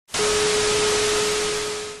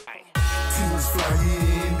Planes fly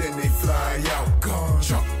in, then they fly out. Gone.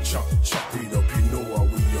 Chop, chop, chop it up, you know what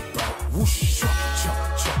we about. Whoosh, chop,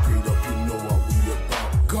 chop, chop it up, you know what we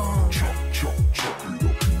about. Gone. Chop, chop, chop it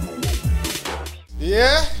up, you know what we about.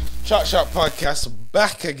 Yeah, Chop Shop Podcast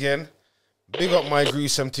back again. Big up my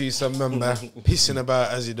gruesome twosome member, pissing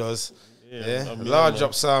about as he does. Yeah, large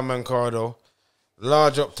up Salman Cardo,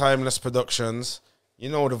 large up Timeless Productions. You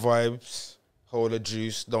know the vibes. Hold the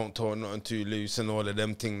juice, don't talk nothing too loose, and all of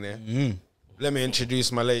them thing there. Let me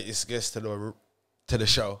introduce my latest guest to the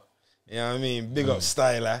show. You know what I mean? Big up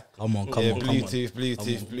Styler. Come on. Bluetooth.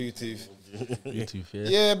 Bluetooth,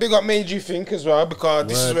 yeah. Big up Made You Think as well, because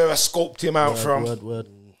this is where I scoped him out from. Word.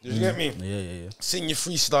 Did you get me? Yeah. Sing your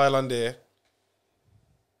freestyle on there.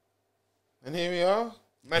 And here we are.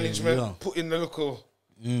 Management putting the local.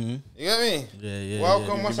 You get me? Yeah.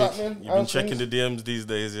 Welcome, what's happening? You've been checking the DMs these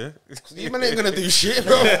days, yeah? These men ain't gonna do shit,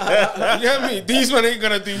 bro. You get me? These men ain't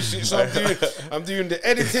gonna do shit. So I'm doing the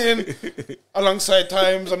editing alongside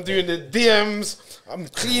times. I'm doing the DMs. I'm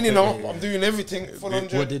cleaning up. I'm doing everything. Full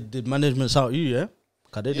 100. What did management shout you? Yeah.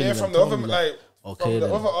 Yeah, from the other from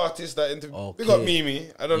the other artists that interview. Big up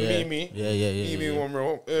Mimi. I don't Mimi. Yeah. Mimi one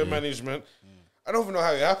row management. I don't even know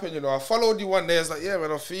how it happened, you know. I followed you one day. I was like, yeah, man,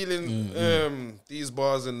 I'm feeling these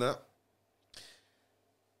bars and that.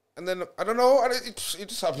 And then, I don't know, it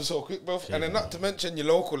just happened so quick, bro. And then not to mention your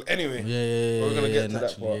local anyway. Yeah. We're going to get to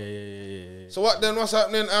that part. Yeah. So what then, what's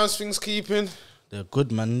happening? How's things keeping? They're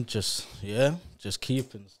good, man. Just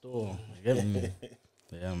keeping store. You get me?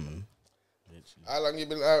 Yeah, man. Literally. How long you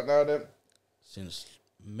been out now then? Since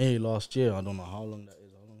May last year. I don't know how long that is.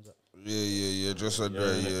 Yeah, just a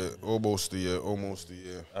day, yeah. Almost a year.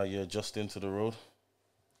 You're adjusting to the road?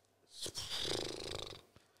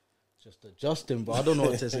 Just adjusting, but I don't know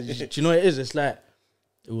what to say. Do you know what it is? It's like,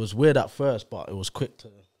 it was weird at first, but it was quick to,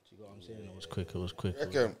 do you know what I'm saying? It was quick.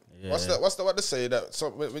 Okay. Yeah. What's what they say that, so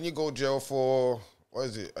when you go jail for, what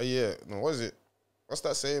is it, a year? No, what is it? What's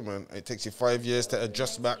that saying, man? It takes you 5 years to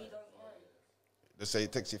adjust back. They say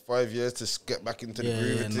it takes you 5 years to get back into the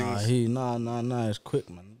groove of things. Nah, it's quick,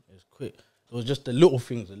 man. Quick. It was just the little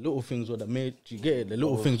things. The little things were the made. You get it? The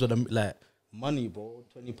little things were the like money, bro.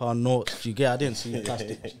 £20 notes. You get it? I didn't see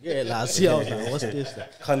plastic. You get it? Like I see. I was like, what's this?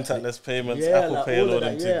 Like, contactless payments, Apple like, Pay, and all them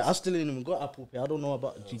things. Yeah, I still ain't even got Apple Pay. I don't know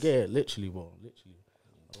about. You get it? Literally, bro. Literally.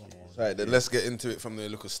 Right, then let's get into it from the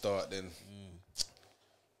little start. Then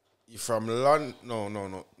you from London?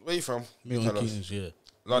 No. Where you from? Milton Keynes, yeah.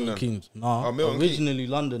 London. Milton Keynes. Nah, originally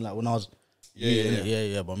London. Like when I was.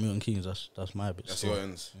 Yeah. But Milton Keynes, that's my bit. That's your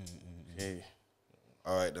ends. Okay.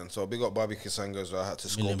 All right then. So big up Barbecue Sangers. I had to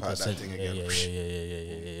scope out that thing again.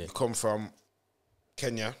 Yeah. You come from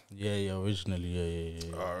Kenya. Yeah. Originally,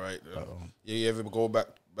 yeah. All right. You ever go back?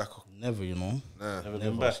 Never, you know. Nah.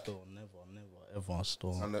 Never store. Never ever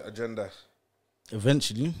store. On the agenda.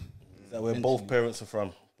 Eventually. Is that where both parents are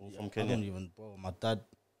from? Both from Kenya. I don't even, bro. My dad.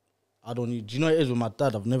 Do you know what it is with my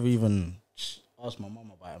dad? I've never even asked my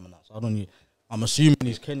mum about him and that. So I don't even. I'm assuming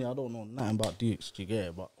he's Kenya. I don't know nothing about Dukes. Do you get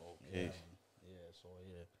it? But okay. So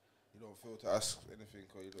yeah. You don't feel to ask anything,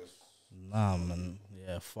 or you just. Nah, man.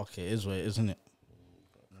 Yeah, fuck it. It is what it is, isn't it?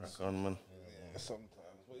 Crack on, man. Yeah,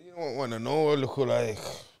 sometimes. But you don't want to know what look like.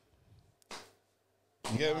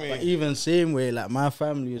 You get me? But even same way, like my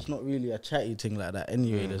family, it's not really a chatty thing like that.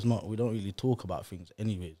 Anyway, we don't really talk about things.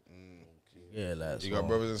 Anyways. Yeah, like you got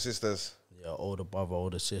brothers and sisters. Yeah, older brother,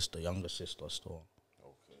 older sister, younger sister, still.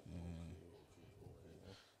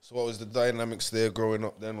 So what was the dynamics there growing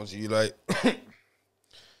up then? Was you like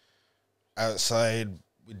outside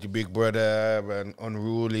with your big brother and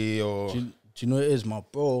unruly or? Do you know what it is? My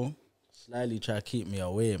bro slightly try to keep me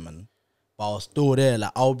away, man. But I was still there.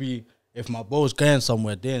 Like if my bro's going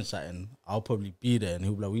somewhere doing something, I'll probably be there and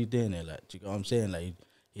he'll be like, we doing it? Like, do you know what I'm saying? Like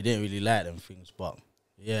he didn't really like them things, but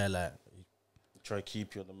yeah, like. Try to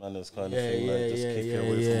keep you on the manners kind of thing. Like, just keep you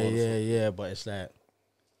away from Yeah, but it's like,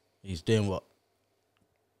 he's doing what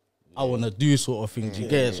I want to do sort of thing, do you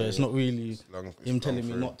get it? So it's not really him telling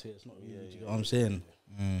me not to. It's not really, do you know what I'm saying?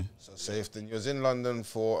 So safe then. You was in London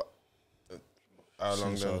for how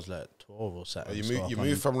long then? I was like 12 or something. You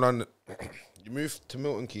moved from London, you moved to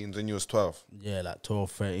Milton Keynes when you was 12? Yeah, like 12,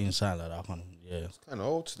 13, something like that. It's kind of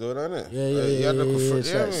old to do it, isn't it? Yeah.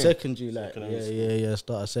 It's like secondary, like, yeah,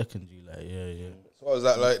 start a secondary, like, yeah. So what was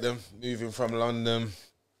that like then, moving from London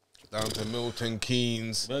down to Milton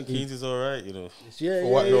Keynes? Milton Keynes is alright, you know. For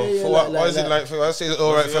what though? For what? What is it like? I say it's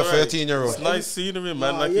alright for a 13-year-old. It's nice scenery,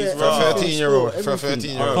 man. Like it's for a 13-year-old. For a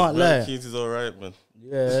 13-year-old. I can't lie. Milton Keynes is alright, man.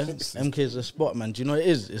 Yeah, MK's a spot, man. Do you know what it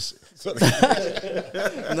is? It's no,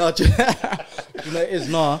 do you know what it is?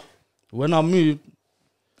 Nah, when I moved,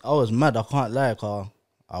 I was mad. I can't lie, car.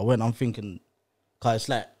 I'm thinking Cause it's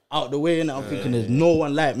like out the way, and I'm thinking there's no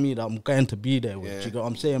one like me that I'm going to be there with. Do you get what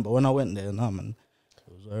I'm saying? But when I went there, nah, man,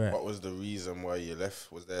 it was alright. What was the reason why you left?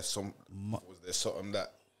 Was there something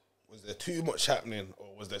that was there too much happening, or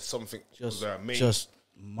was there something just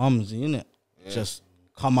mumsy, innit? Yeah. Just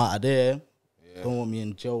come out of there. Yeah. Don't want me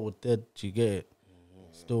in jail or dead. Do you get it?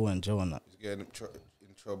 Still in jail and that. He's getting in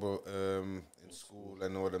trouble in school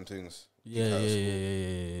and all them things.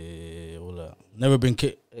 Yeah, all that. Never been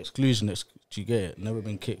kicked. Exclusion. Do you get it? Never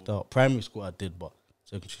been kicked out. Primary school I did, but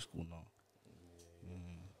secondary school no.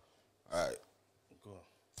 Alright.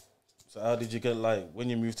 So how did you get, like, when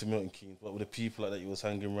you moved to Milton Keynes, what were the people like that you was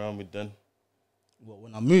hanging around with then? What,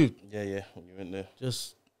 when I moved? Yeah, when you went there.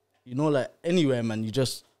 Just, you know, like, anywhere, man,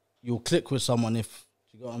 you'll click with someone if,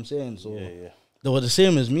 you get what I'm saying? So they were the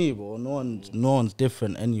same as me, bro. No one's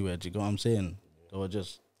different anywhere, do you get what I'm saying? They were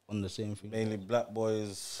just on the same thing. Mainly black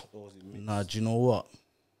boys, or was it mixed? Nah, do you know what?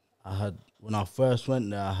 When I first went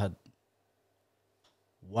there, I had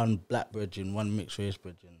one black brethren, one mixed race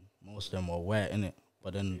brethren. Most of them were white, innit?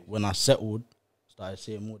 But then when I settled, started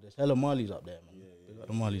seeing more. There's hella Marleys up there, man. They got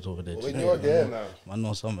the Marleys over there. When you're there now, I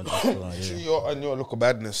know some of that. You're on your local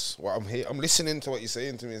badness. What I'm listening to what you're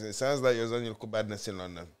saying to me. It sounds like you're on your local badness in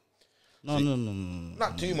London. No.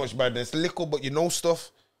 Not too much badness, little, but you know stuff.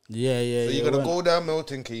 Yeah. So you're gonna go down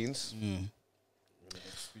Milton Keynes.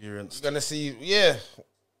 Experience. You're gonna see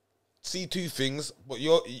two things, but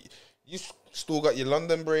you still got your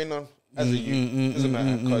London brain on. As a youth, doesn't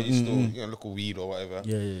matter, because you still look at weed or whatever.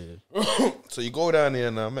 Yeah. So you go down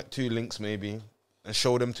here now, met two links maybe, and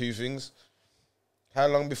show them two things. How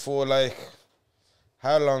long before you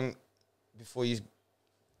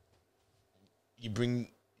bring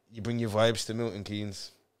your vibes to Milton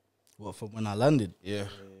Keynes? What, from when I landed? Yeah.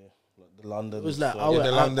 Like the London. It was like I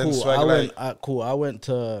went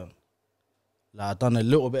to, like, I done a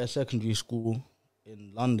little bit of secondary school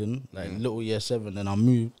in London, like little year 7, then I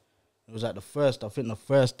moved. It was like the first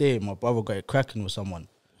day my brother got it cracking with someone,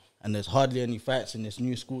 and there's hardly any fights in this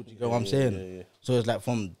new school. Do you get what I'm saying? Yeah. So it's like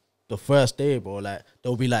from the first day, bro, like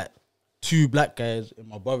there'll be like 2 black guys in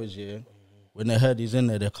my brother's year. When they heard he's in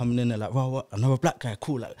there, they're coming in there like, wow, what? Another black guy,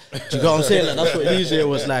 cool. Like, do you get what I'm saying? Like, that's what his year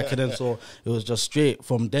was like. And then so it was just straight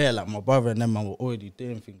from there. Like, my brother and them man were already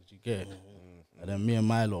doing things, you get it? And then me and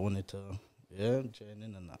Milo wanted to, join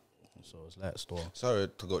in and that. So it's like store. Sorry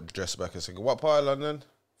to go dress back a second. What part of London?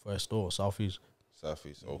 First store, Southeast.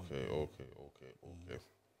 Southeast, okay.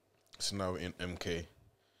 So now we're in MK.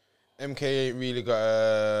 MK ain't really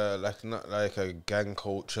got not like a gang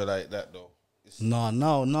culture like that though. No.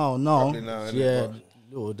 Now, yeah,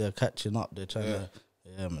 they're catching up. They're trying to,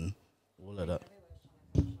 man, all of that.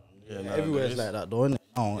 Yeah, everywhere's like that though, isn't it?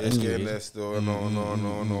 No, it's getting there still.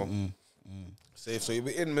 No. Safe. So you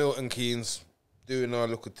be in Milton Keynes doing our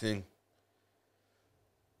little thing.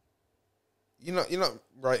 You're not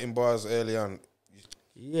writing bars early on.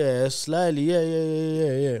 Yeah, slightly.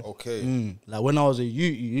 Yeah. Okay. Like when I was a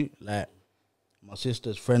youth, like my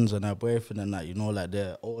sister's friends and her boyfriend and that, you know, like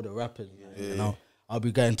they're all the rappers. You know, I'll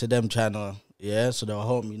be going to them trying to, so they'll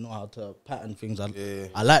help me know how to pattern things. I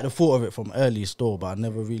like the thought of it from early store, but I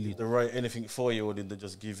never really. Did they write anything for you, or did they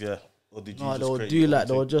just give you, or did you? No, just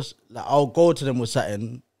they'll just like I'll go to them with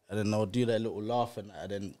something, and then they'll do their little laugh and that,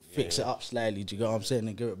 and then fix it up slightly. Do you get what I'm saying?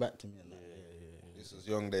 And give it back to me. And that. This is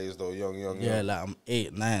young days though, young. Yeah, like I'm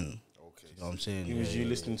 8, 9. Okay, you know what I'm saying? Who was you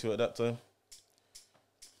listening to at that time?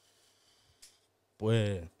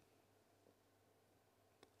 Boy,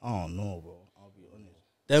 I don't know, bro. I'll be honest.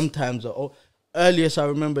 Them times are earliest I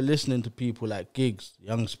remember listening to people like Gigs,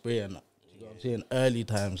 Young Spray, and that. You know what I'm saying? Early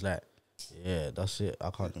times, like, that's it.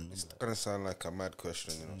 I can't remember. It's gonna sound like a mad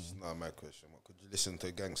question, you know. It's not a mad question. What, could you listen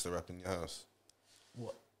to gangster rap in your house?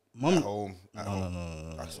 What? Mum? At home?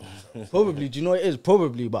 No. Probably. Do you know what it is?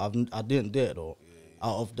 Probably, but I didn't do it though.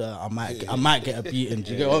 Out of the, I might get a beating.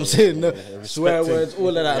 Do you get what I'm saying? No, swear words, all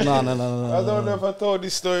of that. No. I don't know if I told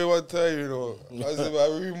this story one time, you know. I was in my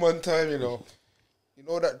room one time, you know. You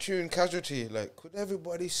know that tune Casualty? Like, could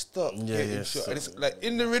everybody stop getting shot? And it's like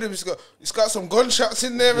in the rhythm, it's got some gunshots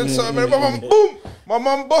in there and something. And my mum, boom! My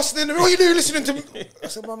mum busted in the room. What are you doing listening to me? I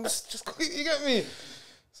said, Mum, just you get me?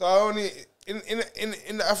 So I only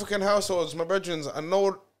in the African households, my brethren, I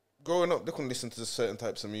know. Growing up, they couldn't listen to certain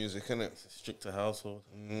types of music, innit? Stricter household.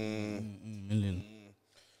 Million.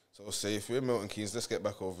 So say if we're in Milton Keynes, let's get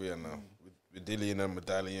back over here now. With Dillian and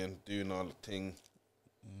Medallion, doing our thing.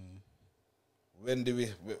 When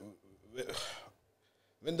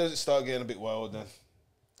does it start getting a bit wild then?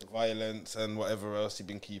 The violence and whatever else you've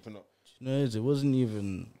been keeping up. You know, it wasn't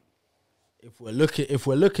even. If we're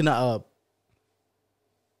looking at a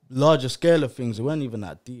larger scale of things, it weren't even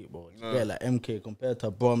that deep, bro. Yeah, like MK compared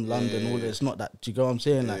to Brom, London, all that. It's not that. Do you get what I'm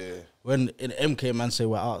saying? Like when in MK man say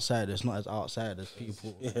we're outside, it's not as outside as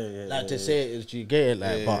people like to say it is. Do you get it?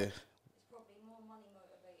 Like, but It's probably more money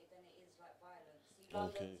motivated than it is like violence. See,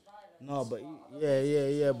 London's violence. no, but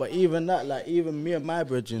yeah. But even that, like even me and my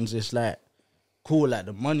brethren, it's like cool. Like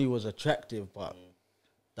the money was attractive, but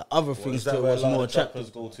the other things to it was more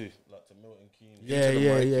attractive. Go to like to Milton Keynes. Yeah.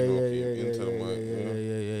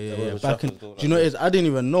 Back in, do you know what it is? I didn't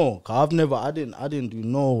even know. Cause I didn't do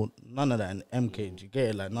none of that in MK. Do you get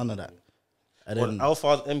it? Like none of that. And Well, then how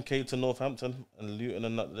far is MK to Northampton and Luton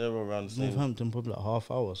and that? They're around the same. Northampton probably like half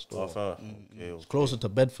hour. Still. Half hour. Okay, It's closer to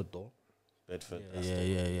Bedford though. Bedford.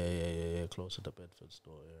 Yeah. Closer to Bedford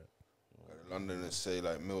still. Yeah. London is say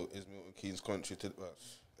like Milton Keynes country to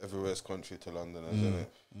everywhere's country to London, isn't it?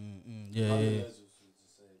 Yeah.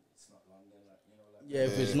 Yeah,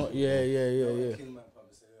 if it's not, yeah.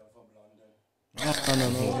 No.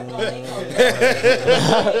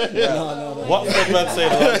 Watford man say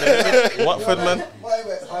London. Watford man.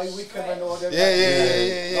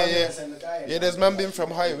 Yeah. Yeah, there's man been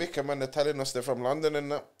from High Wycombe and they're telling us they're from London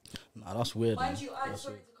and that. Nah, that's weird. Mind Man. you,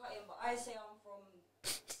 sorry to cut in, but I say I'm from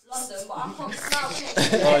London, but I'm from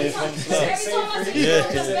Slough. Oh, you're from Slough. Every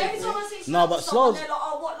time I say No, but Slough, Slough's- they're like,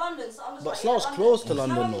 oh, what London? So I'm just But like, Slough's yeah, close to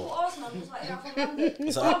London. London, Slough though. people ask me, I'm just like, yeah, I'm from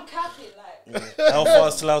London. So I'm capping, like, How far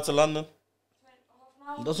is Slough to London? half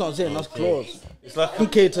an hour. That's what I'm saying. That's close. It's like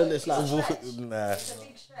MK to it's like nah. It's a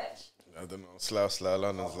big stretch. I don't know. Slough,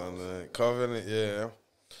 London's London. Covering it, yeah.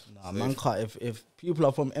 nah, man. Can't. If people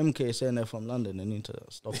are from MK saying they're from London, they need to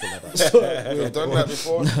stop all of that. We've done that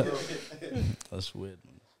before. That's weird.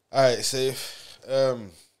 Man. Alright, safe.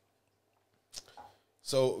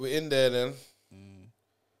 So we're in there then.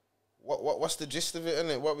 What's the gist of it,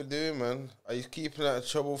 innit? What we doing, man? Are you keeping out of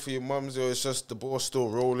trouble for your mums, or it's just the ball still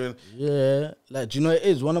rolling? Yeah, like do you know what it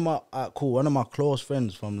is? One of my close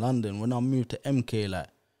friends from London. When I moved to MK, like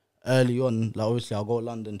early on, like obviously I'll go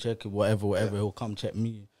London check it, whatever. He'll come check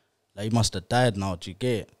me. Like he must have died now. Do you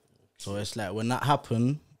get it? So it's like when that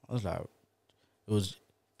happened, I was like,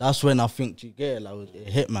 that's when I think, do you get it? Like it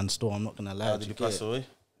hit man store. I'm not gonna lie. How did he pass away?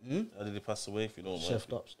 How did he pass away? If you don't mind.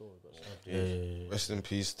 Chefed up store. Yeah. Rest in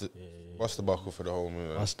peace. What's the buckle for the whole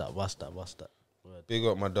man? What's that? Word. Big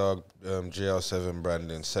up my dog, JL7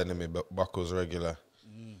 Brandon, sending me buckles regular.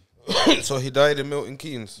 So he died in Milton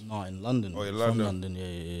Keynes. No, in London. Oh, in From London. London,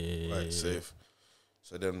 yeah. Right, safe.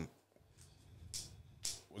 So then,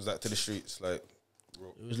 was that to the streets? Like,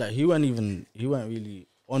 It was like he weren't really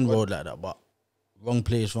on road like that, but wrong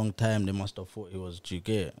place, wrong time. They must have thought he was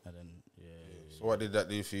Jugate, and then so what did that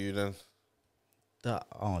do for you then? that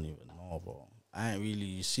I don't even know, bro. I ain't really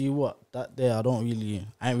you see what that there. I ain't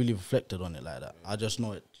really reflected on it like that. I just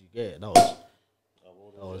know it. Jugate. That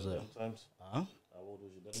was it. Times. Huh? How old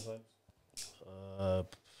was you then times?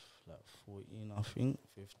 Like 14, I think,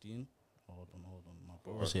 15. Hold on. My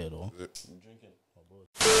bro's here though. Drinking.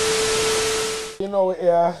 You know,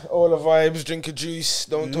 yeah, all the vibes, drink a juice,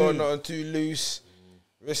 don't talk nothing too loose.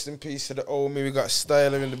 Rest in peace to the old me. We got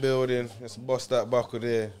Styler in the building. Let's bust that buckle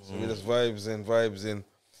there. So we just vibes in.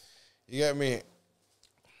 You get me? I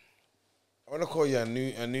wanna call you a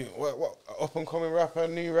new what up and coming rapper,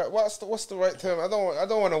 new rap. What's the right term? I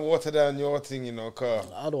don't wanna water down your thing, you know, car.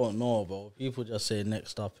 I don't know, bro. People just say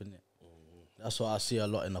next up, innit? That's what I see a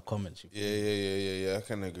lot in the comments. Yeah. I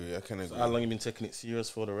can agree. So how long you been taking it serious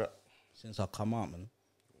for the rap? Since I come out, man.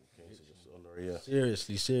 Okay, so just on the yeah.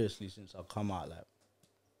 Seriously, since I come out, like,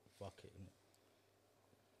 fuck it. Innit?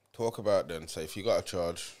 Talk about then. So if you got a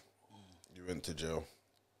charge, you went to jail.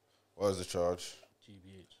 What was the charge?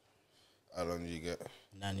 GBH. How long did you get?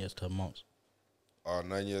 9 years, 10 months.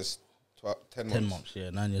 9 years, 10 months. 10 months, yeah.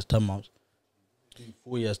 9 years, 10 months.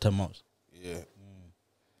 4 years, 10 months. Yeah.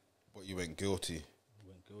 But you went guilty.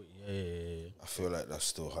 Yeah. I feel like that's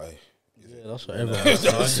still high. Yeah, that's what everyone was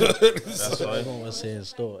saying. That's why. Everyone was saying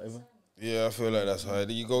still. Yeah, I feel like that's high.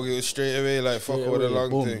 Did you go guilty straight away? Like, fuck with the long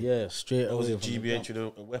boom, thing? Yeah, straight away. Was it from the GBH jump.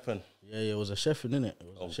 with a weapon? Yeah, it was a chef in it. It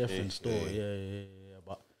was a chef Okay, in store. Yeah.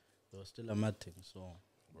 But it was still a mad thing. So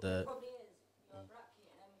the Probably is. You're a black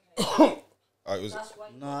kid in MK. It was, That's why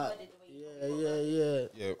you nah, worded the way you yeah.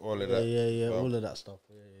 yeah, all of that. Yeah, Well, all of that stuff.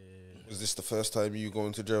 Was this the first time you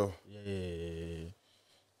going to jail? Yeah.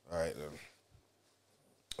 All right, then.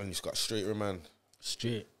 And you just got straight remand.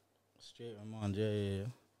 Straight remand, yeah.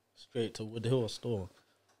 Straight to Wood Hill store.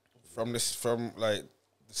 From like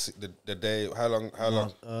the day, how long?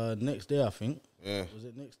 Next day, I think. Yeah. Was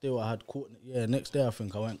it next day I had court? Yeah, next day I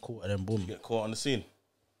think I went court and then boom. You get caught on the scene?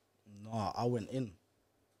 No, I went in.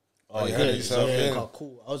 Oh, you had yourself in.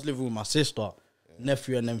 Cool. I was living with my sister.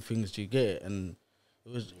 nephew and them things. Do you get it? And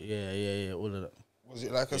it was all of that. Was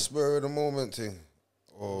it like a spur of the moment thing?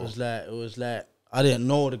 Or It was like I didn't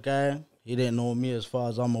know the guy. He didn't know me as far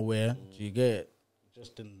as I'm aware. Do you get it?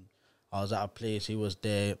 I was at a place. He was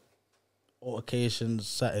there. Altercations,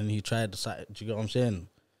 something. He tried to. Do you get what I'm saying?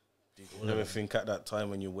 Did you ever think at that time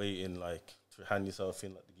when you're waiting, like to hand yourself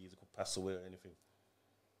in, like the geezer could pass away or anything?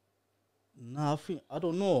 Nah, I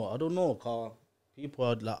don't know, cause people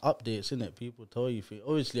are like updates, innit? People tell you.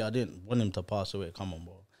 Obviously, I didn't want him to pass away. Come on,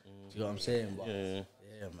 bro. Do you know what I'm saying? But Yeah,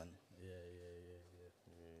 man. Yeah.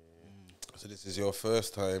 so this is your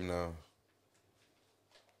first time now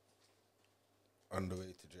on the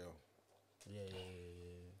way to jail. Yeah.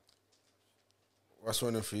 What's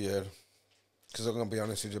running through your head? Because I'm going to be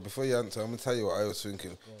honest with you. Before you answer, I'm going to tell you what I was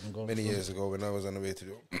thinking many years ago when I was on the way to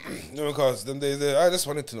jail. Because them days there, I just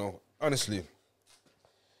wanted to know, honestly,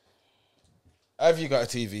 have you got a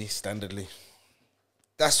TV, standardly?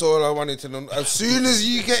 That's all I wanted to know. As soon as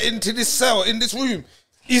you get into this cell, in this room,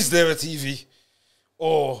 is there a TV?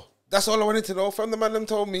 Or, that's all I wanted to know. From the man them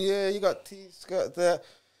told me, yeah, you got TV, got that.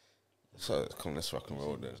 So, come, let's rock and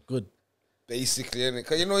roll then. Good. Basically, innit?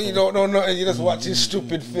 Because you know you don't know nothing. You're just watching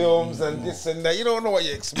stupid films and this and that. You don't know what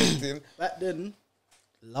you're expecting. Back then,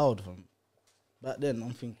 loud, fam. Back then,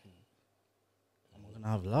 I'm thinking, am I gonna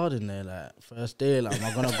have loud in there? Like first day, like am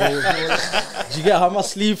I gonna go? Do you get how am I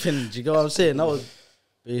sleeping? Do you get what I'm saying? That was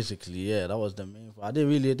basically that was the main. I didn't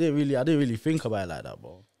really think about it like that,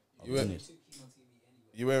 bro.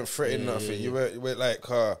 You weren't fretting nothing. You were like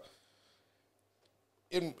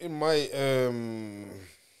in my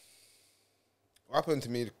what happened to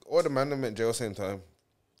me, all the man them went jail same time.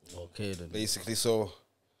 Okay then. Basically, so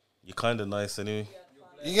you're kind of nice anyway.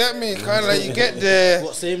 You get me? Kind of like you get there.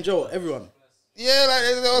 What, same jail? Everyone? Yeah, like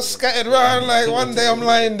they all scattered around. Like one day I'm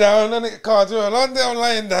lying down and it can't do it. One day I'm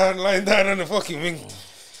lying down on the fucking wing,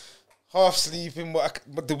 half sleeping,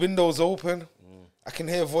 but the window's open. I can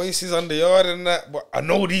hear voices on the yard and that, but I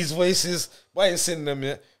know these voices, but I ain't seen them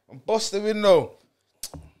yet. I'm bust the window.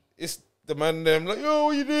 It's the man them like, yo,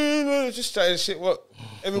 what you doing? Just chatting shit. What?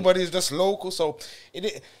 Everybody's just local, so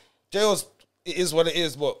jails. It is what it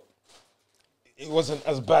is, but it wasn't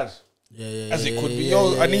as bad as it could be.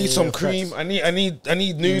 Yo, I need some cream. Facts. I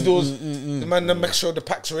need noodles. The man them make sure the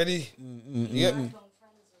pack's ready. Yeah.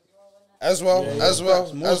 As well.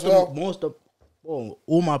 Most of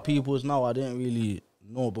all my peoples now, I didn't really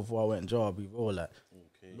know before I went in jail. I'll be real, like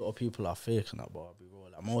a lot of people are faking that, but I'll be real.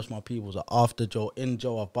 Like most of my peoples are after jail, in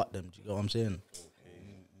jail. I've butt them. Do you get what I'm saying?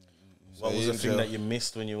 What was the thing that you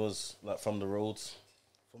missed when you was like from the roads?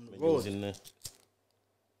 From the roads, you was in there.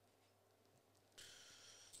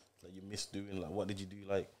 Like you missed doing, like what did you do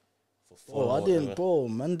like for fun?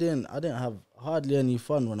 I didn't have hardly any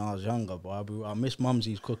fun when I was younger, but I miss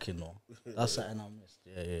Mumsy's cooking though. That's something I missed.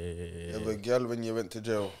 Yeah. Have a girl when you went to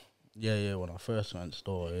jail? Yeah, when I first went to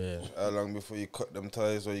store, yeah. How long before you cut them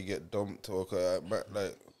ties or you get dumped or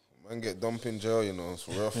like man get dumped in jail, you know, it's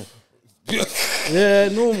rough. Yeah,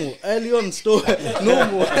 normal. Early on, still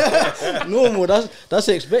normal. That's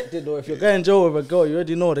expected though. If you're going to jail with a girl, you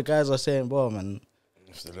already know the guys are saying, bro, man,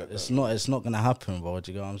 it's not gonna happen, bro.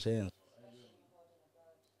 Do you get what I'm saying?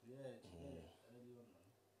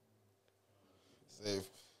 Safe.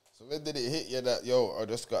 So when did it hit you that I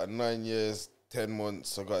just got 9 years, 10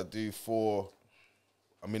 months, I gotta do 4.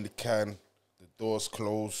 I'm in the can, the door's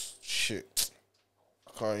closed, shit.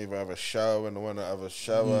 I can't even have a shower when I wanna have a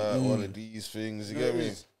shower, all of these things, you get me?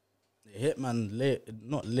 It hit man late,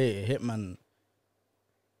 not late, it hit man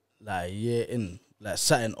like a year in, like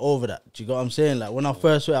something over that. Do you get what I'm saying? Like when I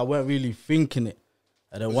first went, I weren't really thinking it.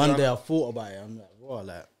 And then one day I thought about it, I'm like, bro,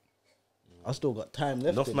 like, I still got time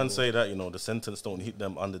left. Enough man say that, the sentence don't hit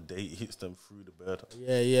them on the day, it hits them through the bird.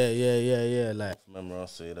 Yeah. Like, Remember I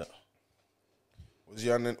say that. Was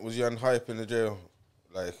you on hype in the jail?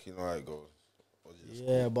 Like, you know how it goes.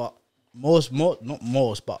 Yeah, but not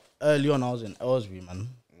most, but early on I was in Ellsbury, man.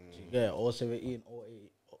 Yeah,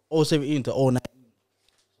 017 to 09.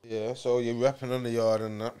 Yeah, so you're rapping on the yard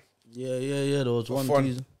and that. Yeah, there was for one fun.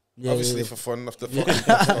 season. Yeah, Obviously for fun, after fun.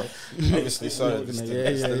 Obviously, sorry. He's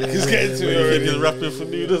getting to it already. He's rapping for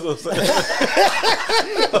noodles or something.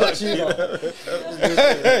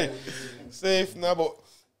 Hey, safe now, but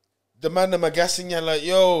the man them are gassing you like,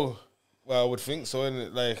 yo. Well, I would think so, isn't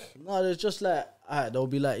it? Like, no, it's just like, they'll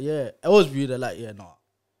be like, yeah. Ellsbury, they're like, yeah, no,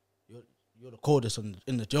 you're the coldest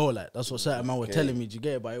in the jail. Like that's what certain man were telling me. Do you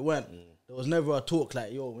get it? But it went. There was never a talk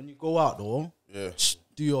like, yo, when you go out though,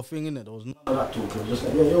 do your thing, innit? There was none of that talk. It was just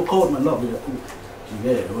like, yeah, you're cold, man, love you. Cool.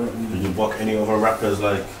 Yeah, it weren't really. Did you block any other rappers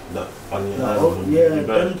like that on your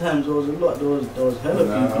them times there was a lot. There was hella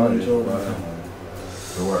people in jail.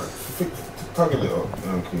 So what? Tug it up,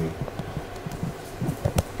 okay.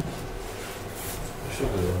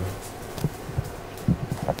 Sugar.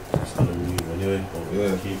 It's gonna move anyway.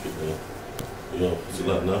 Yeah. Keep it there. Yo, is it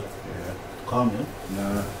like now? Yeah. Calm, yeah?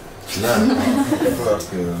 Nah.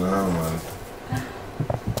 Fucking nah, man.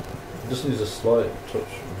 Just needs a slight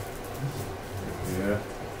touch. Yeah.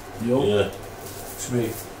 Yo. Yeah.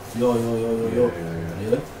 Sweet. Yo.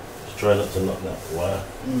 Yeah. Just try not to knock that wire.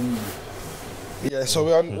 Yeah, so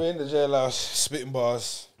we're in the jailhouse, spitting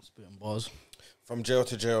bars. From jail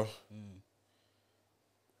to jail.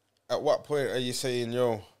 At what point are you saying,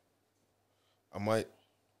 yo,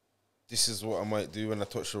 this is what I might do when I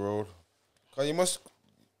touch the road? Cause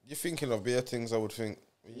you're thinking of bare things, I would think.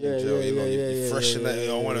 You're in jail, you're fresh in that,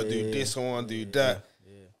 I want to do this, I want to do that.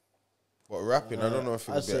 Yeah. But rapping, I don't know if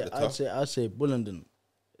it would be at the top. I'd say Bullingdon.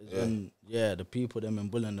 The people them in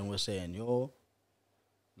Bullingdon were saying, yo,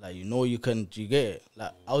 like, you know, you get it?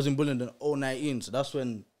 Like, I was in Bullingdon 019, so that's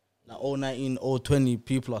when, like, 019, 020,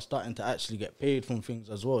 people are starting to actually get paid from things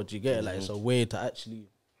as well. Do you get it? Like, it's a way to actually,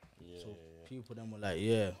 people them were like,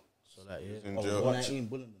 so like, In I was jail. 019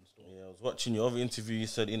 Bullingdon store. Yeah, I was watching your other interview. You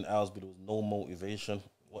said in ours, but there was no motivation.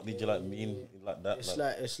 What did you like mean like that? It's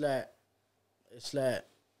like,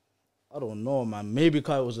 I don't know, man. Maybe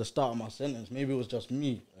because it was the start of my sentence. Maybe it was just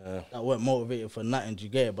me that weren't motivated for nothing. Do you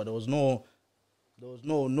get it? But there was no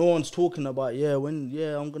one's talking about,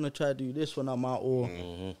 I'm gonna try to do this when I'm out, or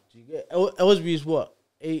do you get it? Elsby's what,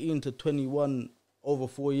 18 to 21 over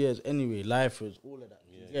 4 years anyway, lifers, all of that.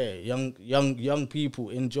 Young people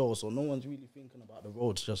in jail, so no one's really thinking about the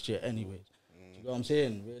roads just yet anyways. Do you know what I'm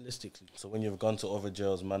saying? Realistically. So when you've gone to other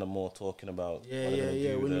jails, man are more talking about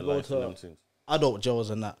when you go to adult jails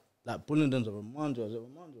and that, like Bullingdon's a remand jail, is it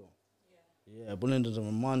remand jail? Yeah, Bullingdon's a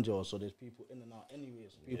remand jail, so there's people in and out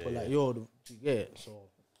anyways. People like, yo, do you get it? So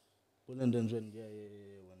Bullingdon's when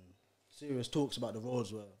serious talks about the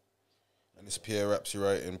roads were. And it's peer raps you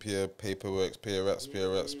writing, peer paperwork, peer raps. I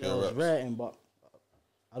was writing, but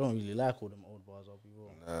I don't really like all them old bars, I'll be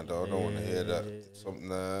real. Nah, I don't want to hear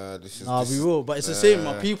that. This is... I'll be real, but it's the same.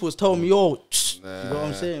 My people's told me, yo, you know what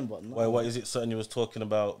I'm saying? But why, what is it something you was talking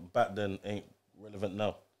about back then ain't relevant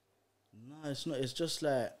now? Nah, it's not. It's just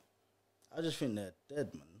like, I just think they're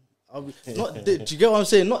dead, man. Not dead. Do you get what I'm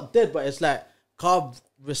saying? Not dead, but it's like, I've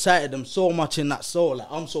recited them so much in that soul. Like,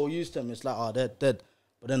 I'm so used to them. It's like, oh, they're dead.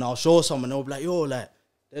 But then I'll show someone, they'll be like, yo, like,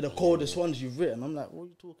 they're the coldest ones you've written. I'm like, what are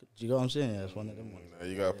you talking? Do you get what I'm saying? Yeah, it's one of them ones.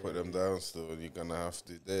 You gotta put them down still. You're gonna have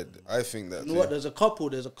to. I think that. You know what? There's a couple.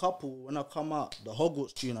 When I come out, the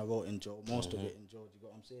Hogwarts tune I wrote in jail, most of it in jail. Do you get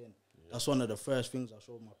what I'm saying? That's one of the first things I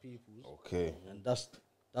showed my peoples. Okay. And that's.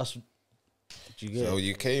 Do you get So it?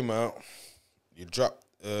 you came out. You dropped.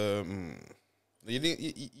 You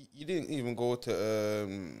didn't even go to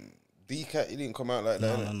DCAT. You didn't come out like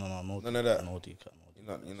that. No, None of that. No DCAT.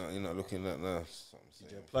 You're not looking at that.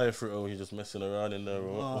 Did you apply for it or you just messing around in there?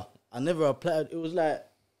 I never applied. It was like,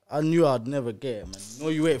 I knew I'd never get it, man. You know,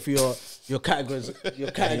 you wait for your categories, your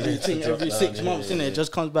category thing every 6 months, innit? It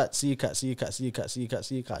just comes back,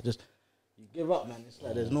 CCAT. Just, you give up, man. It's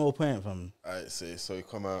like, there's no point, fam. Alright, so you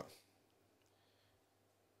come out.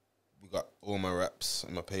 We got all my raps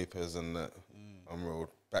and my papers and that on road.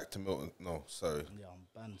 Back to Milton. No, sorry. Yeah, I'm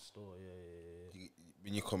banned still, yeah.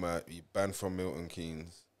 When you come out, you banned from Milton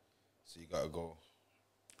Keynes. So you gotta go.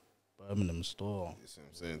 Birmingham store. You see what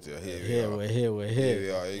I'm saying to you? We're here. Here we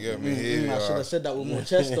are, you get me? Here we I should are. have said that with more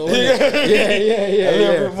chest though. Yeah. A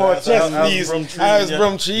little bit more chest, please. How's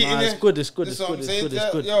Brumtree eating Nah, it? it's good. This is what I'm saying,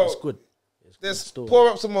 It's good. Let's pour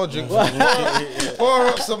up some more drink. Pour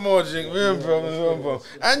up some more drink. We're in Brum.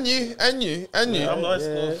 And you. I'm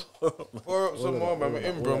nice. Pour up some more, man. We're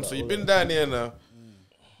in Brum. So you've been down here now.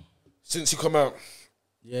 Since you come out.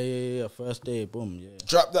 Yeah. First day, boom, yeah.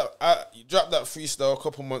 You dropped that freestyle a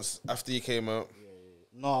couple months after you came out.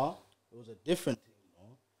 Nah, it was a different thing, you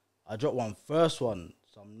know. I dropped one first one,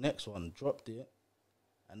 some next one, dropped it.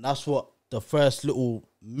 And that's what the first little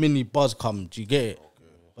mini buzz come, do you get it?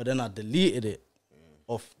 But then I deleted it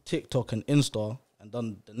off TikTok and Insta and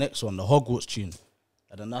done the next one, the Hogwarts tune.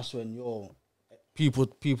 And then that's when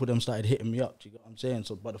people them started hitting me up, do you get what I'm saying?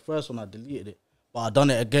 So, but the first one I deleted it. But I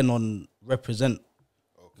done it again on Represent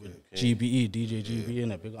with GBE, DJ GBE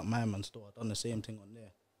in it. Big up my man store. I done the same thing on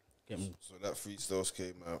there. Get me. So that freestyles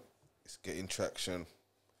came out. It's getting traction.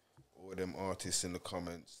 All them artists in the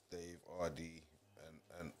comments, Dave, RD,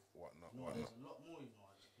 and whatnot. There's a lot more, you know.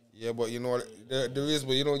 Yeah, but you know what, there is,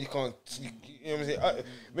 but you know, you can't, you know what I'm saying?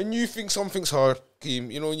 When you think something's hard,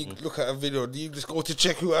 Akeem, you know, when you look at a video, do you just go to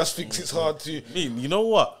check who else thinks it's hard to? Me, you know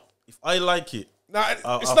what? If I like it, Nah, I it's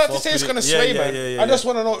not to fuck say it's with gonna it. sway, Yeah, man. yeah, I just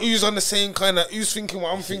want to know who's on the same kind of, who's thinking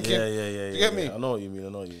what I'm thinking. Yeah. You get me? I know what you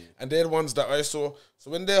mean. And they're the ones that I saw.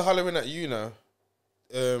 So when they're hollering at you now,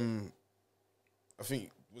 I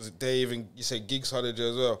think, was it Dave and you said Gigs hollered you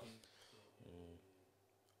as well.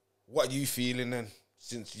 What are you feeling then?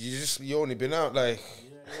 Since you only been out like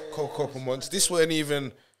a couple months. This weren't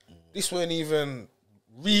even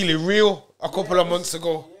really real a couple of months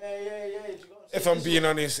ago. If I'm being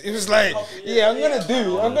honest, it was like, I'm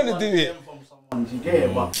gonna do it. You get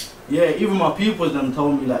it, but yeah, even my peoples them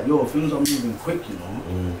told me like, yo, things are moving quick, you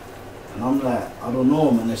know. And I'm like, I don't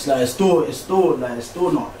know, man. It's like it's still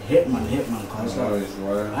not hitman, cause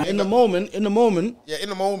like, in the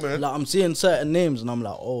moment, like I'm seeing certain names and I'm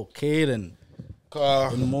like, okay then.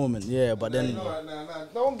 In the moment, yeah, but then No,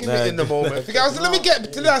 don't give it in the moment. Because let me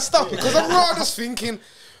get to that stuff because I'm not just thinking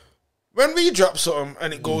when we drop something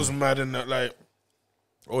and it goes mad and that like,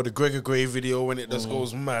 or the Gregor Gray video when it just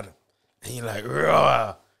goes mad and you're like,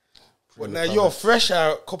 raw. But now you're fresh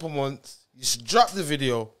out, couple months, you should drop the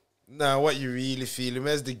video. Now what you really feeling?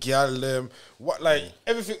 Where's the gal? What like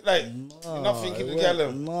everything like you're not thinking the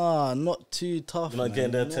gal? Nah, not too tough. You're not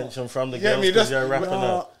getting the attention from the Get girls me, because that's- you're rapping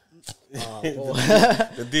out.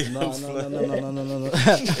 The DMs.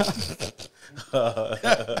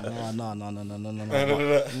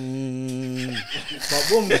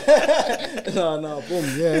 No, boom,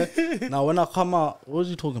 yeah. Now when I come out, what was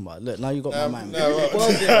you talking about? Look, now you got my mind. About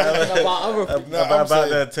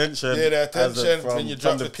the attention. Yeah, the attention from when you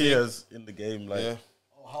drop the the peers in the game. Like, Yeah.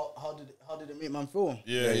 How did it make man feel?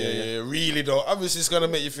 Yeah. Really though, obviously it's gonna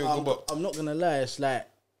make you feel good, but I'm not gonna lie, it's like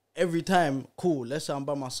every time, cool, let's say I'm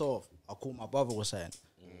by myself, I call my brother was saying,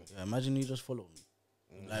 yeah, imagine you just follow me.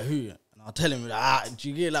 Like who? And I'll tell him, like, do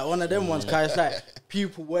you get like one of them ones, cause it's like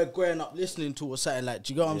people we're growing up listening to or something, like,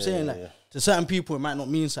 do you get what I'm saying? Like to certain people it might not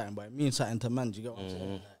mean something, but it means something to man, do you get what I'm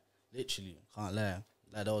saying? Like, literally, can't lie.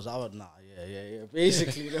 Like those yeah.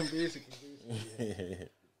 Basically.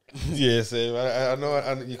 yeah, Save. I know.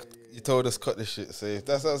 And you told us cut the shit, Save.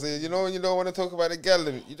 That's what I'm saying. You know when you don't want to talk about the gal,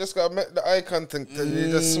 then you just gotta make the eye contact and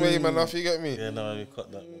you just sway man off. You get me? yeah, no, you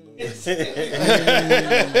cut that.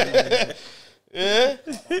 Yeah.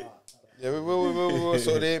 Yeah, we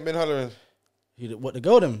so they ain't been hollering. What, the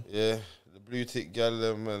girl them? Yeah, the blue tick gal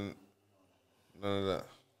them and none of that.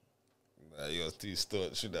 Nah, you got too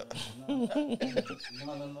start, should that? No, we're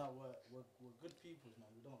good people, man.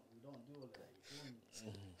 We don't do all of that.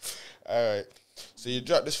 All right. So you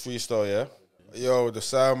dropped this freestyle, yeah? Yo, the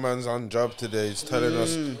sound man's on job today. He's telling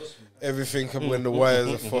us everything when the wires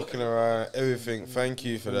are fucking around. Everything. Thank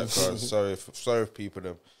you for that, cuz. Sorry for people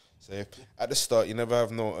them. So at the start, you never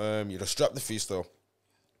have no you just drop the freestyle.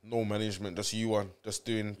 No management, just you one, just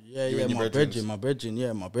doing. Yeah,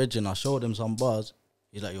 my brethren. I showed him some bars.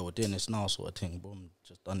 He's like, yo, we're doing this now, sort of thing. Boom,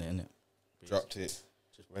 just done it, innit? Dropped it.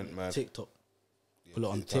 Just went mad. TikTok. Yeah, Pull it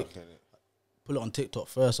on TikTok, TikTok. innit? Put it on TikTok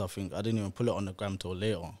first, I think. I didn't even put it on the gram till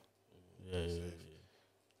later.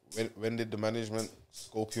 Yeah. When did the management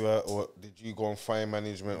scope you out, or did you go and find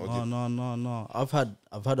management? Or No. I've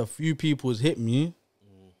had a few people's hit me,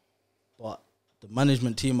 but the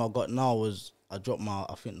management team I got now was I dropped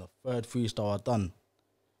I think the third freestyle I done,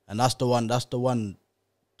 and that's the one.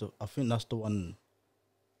 I think that's the one.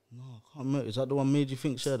 No, I can't remember. Is that the one Made You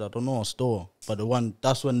Think Shed? I don't know, store. But the one,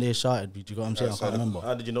 that's when they shouted me. Do you know what I'm saying? I can't remember.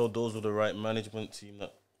 How did you know those were the right management team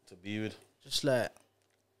to be with? Just like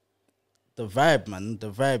the vibe, man.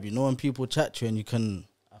 The vibe. You know when people chat to you and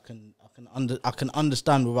I can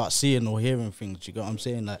understand without seeing or hearing things. Do you get what I'm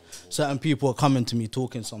saying? Like certain people are coming to me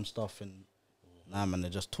talking some stuff and nah, man,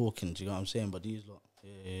 they're just talking. Do you get what I'm saying? But these lot,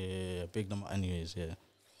 yeah, big them up anyways, yeah.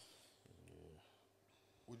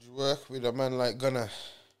 would you work with a man like Gunna?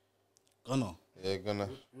 Gunna? Yeah, Gunna.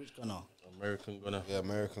 Which Gunna? American Gunna. Yeah,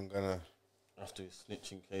 American Gunna. After his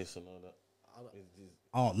snitching case and all that.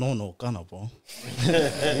 Oh, no, Gunna, bro.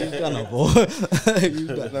 He's Gunna, bro. He's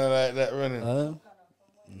Gunna. No, like that running.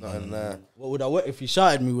 Nothing there. What would I work if he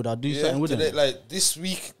shouted me? Would I do something with today, him? like this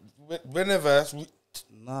week, whenever.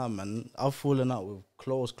 Nah, man. I've fallen out with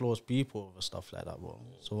close people over stuff like that, bro.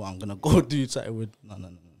 So I'm gonna go do something with. No.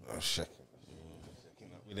 Oh shit.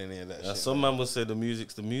 We didn't hear that. Yeah, shit. some man will say the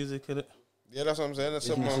music's the music, innit? Yeah, that's what I'm saying. That's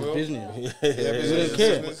something I will. Business. Yeah, business.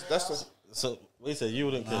 care. Business. That's the. So, what you say? You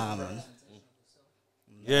wouldn't care? Nah, man.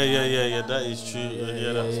 Yeah, that is true.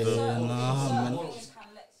 Yeah, that's the... Nah, man. Just can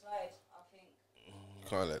let slide, I think.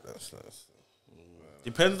 Can't let that slide.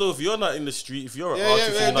 Depends though, if you're not in the street, if you're an Yeah.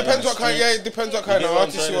 artist... you're not Depends in what the kind. street, Yeah, it depends what kind You of get what I'm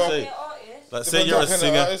artist you trying to are. say? Be an artist. Like, say Depends you're a what kind of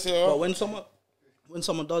singer... artist you are. But when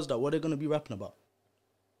someone does that, what are they gonna be rapping about?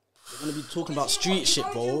 They're gonna be talking about street shit,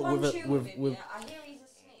 bro. I hear With he's a snitch,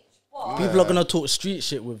 People are gonna talk street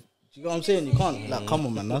shit with. Do you know what I'm saying? You can't like, come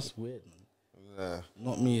on, man. That's weird, man. Yeah.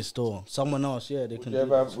 Not me, store. Someone else, yeah, they can.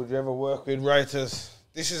 Would you ever work with writers?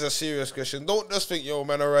 This is a serious question. Don't just think, yo,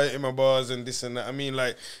 man, I write in my bars and this and that. I mean,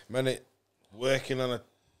 like, man, working on a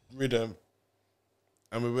rhythm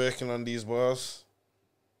and we're working on these bars.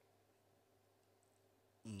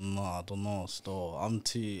 Nah, I don't know, store. I'm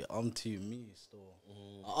too me, store.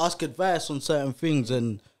 I ask advice on certain things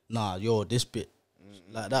and nah, yo, this bit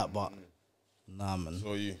like that, but nah, man.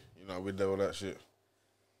 So you're not with all that shit?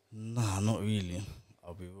 Nah, not really.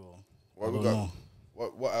 I'll be real.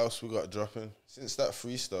 What else we got dropping since that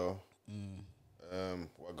freestyle?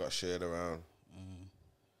 What got shared around?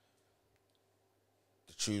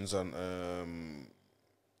 The tunes on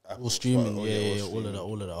Apple, all streaming, all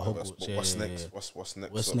of that. Hogwarts, what's next? What's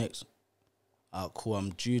next? What's next? Cool. I'm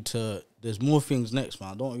due to. There's more things next,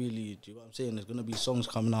 man. I don't really. Do you know what I'm saying? There's gonna be songs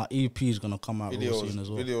coming out. EP is gonna come out real soon as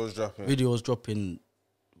well. Videos dropping. Videos dropping.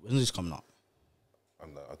 When's this coming out? I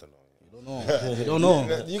don't know. You don't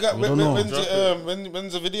know. You got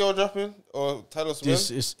when's the video dropping? Or tell us when?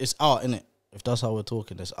 It's out, innit? If that's how we're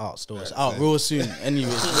talking, it's out still. It's out real soon.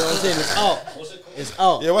 Anyways, you know what I'm saying? It's out. It's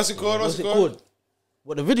out. Yeah, what's it called? What's it called?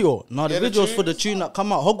 What, the video? No, the video's for the tune that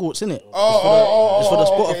come out. Hogwarts, innit? It's for the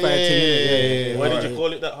Spotify thing. Yeah. Why did you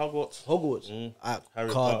call it that? Hogwarts? Hogwarts. Harry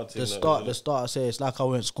Potter The start I say it's like I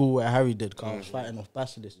went to school where Harry did, cause I was fighting off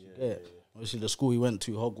Basilisk. Obviously the school he went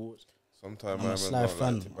to, Hogwarts. Sometimes I'm a Sly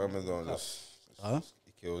fan. Amazon just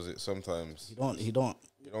he kills it. Sometimes he don't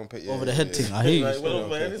You don't pay over the head thing. I hear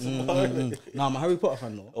you. Nah, I'm a Harry Potter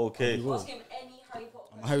fan though. Okay. Ask him any Harry Potter.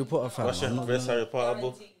 I'm a Harry Potter fan. What's your best Harry Potter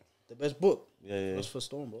book? The best book. Yeah. That's for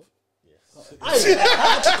Storm, bro. Come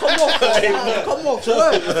off,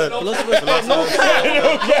 Philosopher's Stone.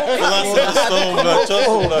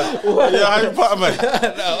 Yeah, Harry Potter, man.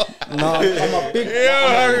 No, I'm a big.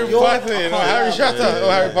 Harry Potter. Harry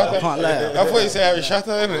Shatter. Harry Potter. I can't lie. I thought you said Harry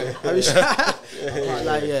Shatter, innit? Harry Shatter. I can't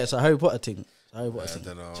lie. Yeah, it's a Harry Potter thing.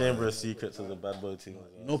 Chamber of Secrets is a bad boy thing.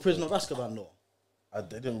 No Prisoner of Azkaban though. I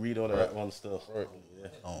didn't read all of that one stuff. Right. Yeah.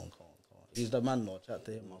 Come on. He's the man though. Chat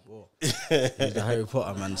to him, my bro. He's the Harry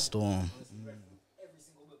Potter man. Storm.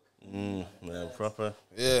 Yeah, proper.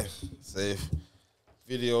 Yeah, safe.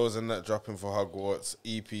 Videos and that dropping for Hogwarts.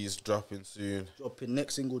 EPs dropping soon.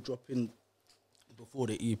 Next single dropping before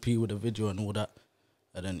the EP with the video and all that,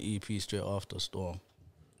 and then EP straight after Storm.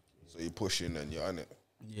 So you're pushing and you're on it.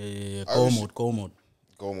 Yeah. Go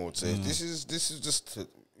mode. Safe. This is just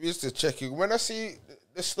to check you. When I see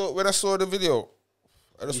when I saw the video,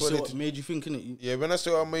 I just wanted what made you think in it. Yeah, when I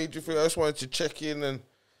saw what made you feel, I just wanted to check in and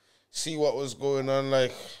see what was going on.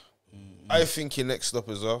 Like, I think you're next up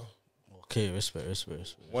as well. Okay, respect.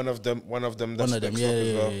 One of them. That's next up as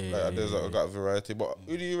well. There's I got variety. But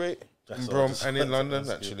who do you rate? In Brom and in London,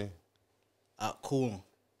 actually. Cool.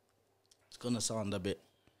 It's gonna sound a bit.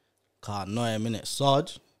 Can't know him in it.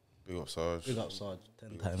 Sarge. Big up Sarge.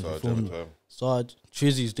 10 times. Sarge.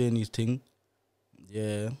 Trizzy's doing his thing.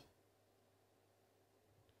 Yeah.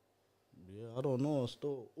 I don't know.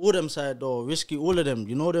 Still, all them side though, risky. All of them,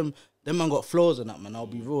 you know them. Them man got flows and that, man. I'll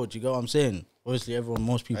be real. Do you get what I'm saying? Obviously,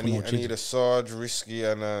 most people know. I need a Sarge, risky,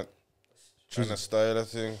 and a styler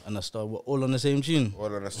thing. And a star, all on the same tune.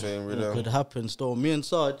 All on the same rhythm. Could happen. Still, me and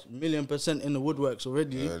Sarge, 1,000,000% in the woodworks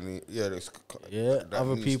already.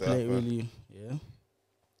 Other people ain't really. Yeah.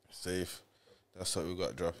 Safe. That's what we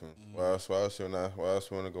got dropping. What else you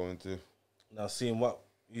want to go into? Now, seeing what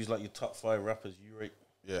use like your top 5 rappers you rate.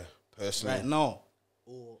 Yeah. Personally. Right now.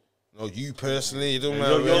 No, you personally. You don't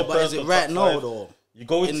matter. But is it right now though? You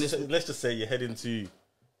go into let's just say you're heading to.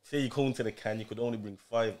 Say you go into the can. You could only bring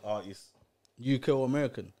 5 artists. UK or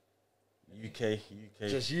American? UK.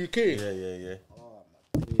 Just UK. Yeah. Oh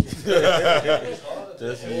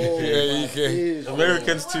Just UK.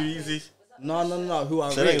 Americans too easy. No. Who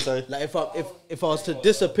I rate? Like if I was to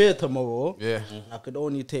disappear tomorrow, I could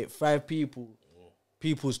only take 5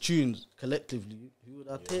 people's tunes collectively. Who would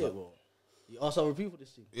I take, bro? You ask other people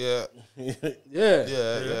this thing. Yeah.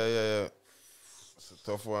 Yeah. It's a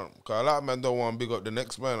tough one. Cause a lot of men don't want to big up the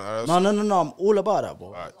next man. No. I'm all about that,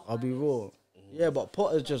 bro. Right. I'll be real. Yeah, but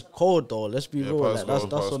Potter's just cold though. Let's be real. Like, that's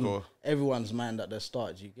on everyone's mind at the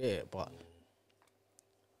start. You get it, but.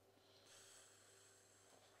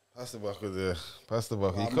 Pass the bucket there. Pass the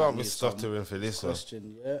bucket. You can't be stuttering for this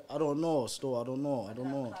question. Yeah, I don't know. Still, I don't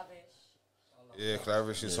know. Yeah,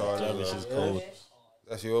 Clavish is hard. Clavish is cold.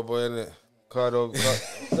 That's your boy, innit?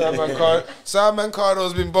 Simon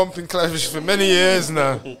Cardo's been bumping Clavish for many years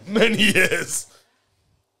now. Many years.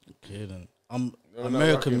 Okay, then. I'm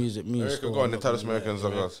American music. American, go on, tell us American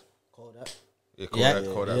songs. Call that. Yeah,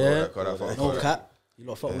 call that. No cap. You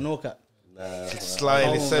lot fuck with no cap.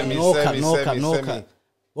 Slightly, semi. No cap.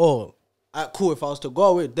 Oh, cool. If I was to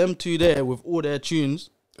go with them two there with all their tunes,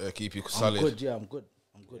 keep you I'm solid. good. Yeah, I'm good.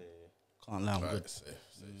 Can't lie, I'm good. Safe.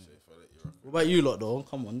 What about you lot though?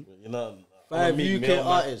 Come on. You know, 5 UK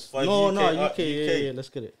artists. No, UK. Yeah, let's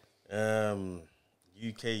get it.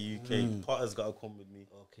 UK. Potter's got to come with me.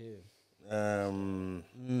 Okay.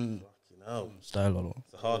 Fucking hell. Style or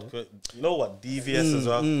It's a hard quick. You know what? DVS as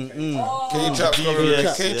well. K-Trap's coming with me.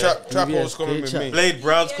 DVS, K-Trap's coming with me. Blade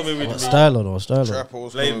Brown's coming with me. Style or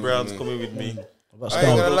Blade Brown's coming with me. What I ain't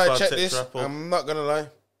about gonna lie, Style? check this. Trap up. I'm not gonna lie.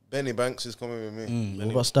 Benny Banks is coming with me.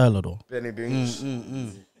 What about Styler though? Benny Banks.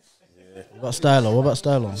 What about Styler?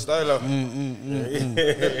 Styler.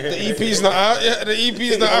 The EP's not out yet. The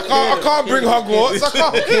EP's not. I can't bring Hogwarts. I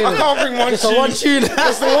can't bring one It's a tune. one tune.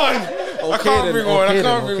 That's the one. I can't bring one. I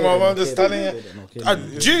can't bring one. I'm just telling you.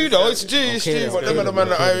 Due though, it's due. It's due. But them are the man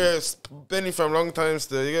that I Benny from long time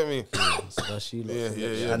still. You get me?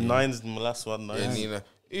 Yeah. And 9's my last one. 9. Yeah, Nina.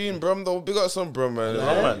 Ian Brum though. Big up some Brum, man.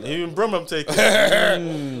 Man, even Brum I'm taking.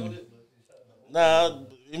 Nah,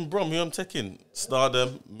 in Brum, who I'm taking?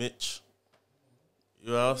 Stardom, Mitch.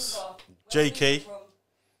 Who else? JK.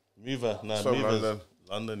 Mover. Nah, From Mover's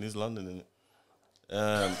London. He's London,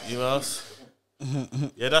 innit? Who else?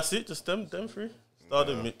 Yeah, that's it. Just them three.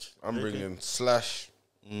 Stardom, Mitch. I'm JK. bringing Slash.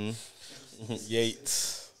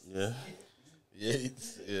 Yates. Yeah.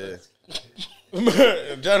 Yates. Yeah.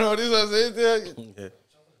 John, what this I saying? Yeah.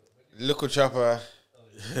 Local Chopper.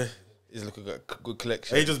 He's looking got good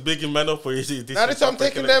collection. Are you just bigging man up or is he? Now this I'm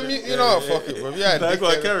taking them, you know, fuck it, bro. Yeah, Nah, go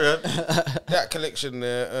on, carry on. that collection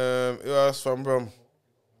there. Who else from Brum?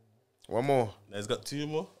 One more. Nah, he's got 2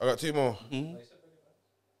 more. I got 2 more.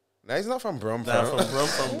 Nah, he's not from Brum. Nah, fam.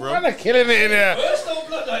 from Brum. Man, are killing it in there.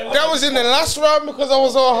 That was in the last round because I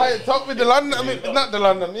was all hyped up with the London. I mean, not the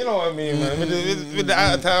London. You know what I mean, man. With the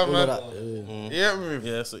out of town, man. Yeah, man.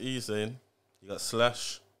 Yeah, so he's saying you got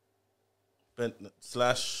Slash,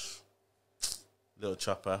 Little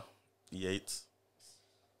Chopper, Yates.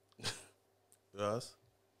 Who else?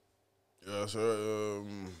 Yeah, so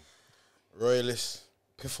Royalist,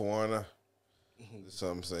 Pifawana. That's what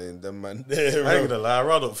I'm saying. Them man there. I ain't gonna lie,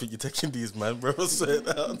 I don't think you're taking these, man, bro. Sit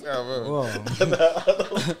down. Yeah, bro.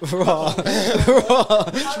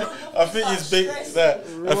 I think he's big. I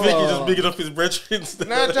think he's just bigging up his brethren.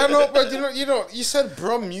 Nah, John, but you said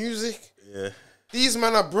Brum music. Yeah. These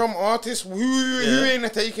man are Brum artists. Who ain't they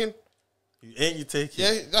taking? Ain't you taking?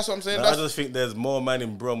 Yeah, that's what I'm saying. No, I just think there's more man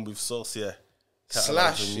in Brum with sauce, yeah.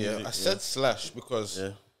 Slash, yeah. I said Slash because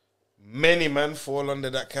many men fall under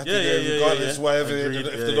that category, regardless whatever Agreed,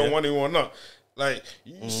 if they don't want to or not. Like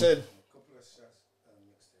you said.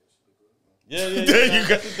 Yeah. There you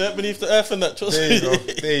go. That beneath the earth and that. Trust There me.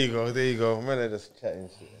 you go. Man, they're just chatting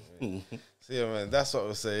shit. So yeah, man, that's what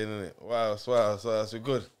we're saying, isn't it? Wow.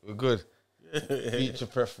 We're good. Feature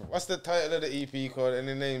preference. What's the title of the EP called?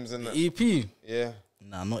 Any names in that? EP? Yeah.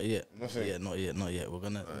 Nah, not yet. Nothing. Not yet. We're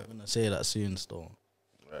gonna say that soon, still.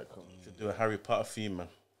 Right, cool. Should do a Harry Potter theme, man.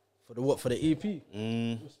 For the what? For the EP?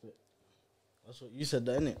 That's what you said,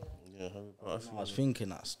 that innit? Yeah, Harry Potter theme. I was thinking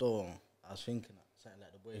that store. Something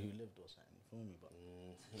like The Boy Who Lived or something. You feel me? But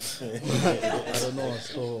I don't know.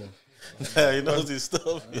 Store. He knows his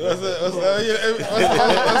stuff. What's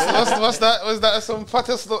that? Was that some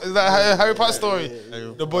Potter story? Is that a Harry Potter story?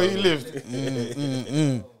 The Boy Who Lived.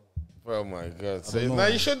 Oh my God! So now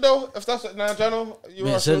you should though. If that's now, Jano, you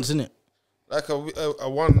Makes sense, innit? like a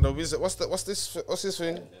one. The wizard. What's this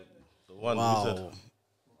thing? The one Wow.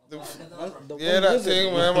 That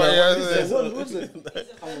thing, man.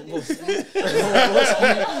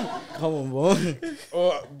 Come on, boy.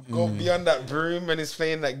 Or go beyond that broom and he's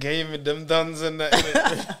playing that game with them duns and that.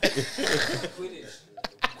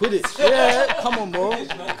 Quidditch. Yeah, come on, bro.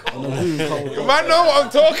 Man, know what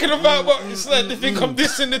I'm talking about, but it's like they think I'm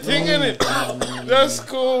dissing the thing, innit? That's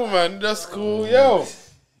cool, man. That's cool, yo.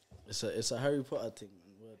 It's a Harry Potter thing.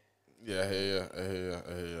 Yeah, I hear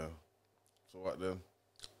ya. So what then?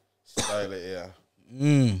 Style it,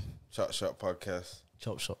 yeah. Chop Shop Podcast.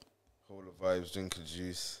 Chop Shop. Hold the vibes, drink the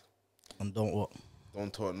juice. And don't what?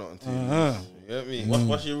 Don't talk nothing to you. You get me?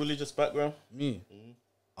 What's your religious background? Me?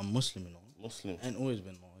 I'm Muslim, you know. Muslim. Ain't always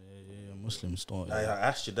been, no. Yeah, Muslim store. I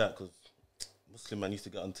asked you that because Muslim man used to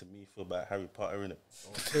get onto me for about Harry Potter, innit?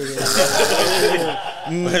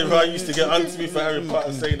 I used to get onto me for Harry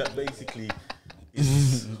Potter saying that basically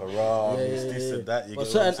it's haram, it's this and that. But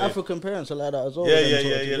certain African parents are like that as well. Yeah,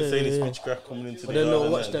 saying it's witchcraft coming into but the then they'll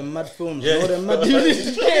garden watch and them mad films. Yeah. You know them mad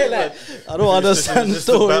dudes. Yeah, like, I don't understand the It's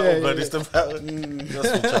the story. battle, man. It's the battle. That's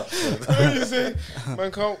what chops, man. What you say?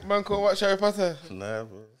 Man can't watch Harry Potter. Nah,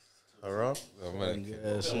 bro. Haram? Oh, man.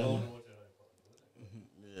 Yeah, so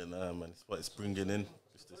Yeah, nah, man. It's what it's bringing in.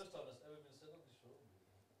 It's this.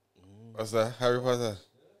 What's that? Harry Potter?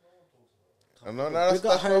 No, we that's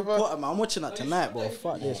got Harry proper. Potter, man. I'm watching that tonight, bro.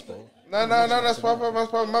 Fuck this, bro. No, that's proper. That's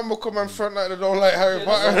proper. Man will come in front like they don't like Harry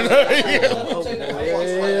Potter. No,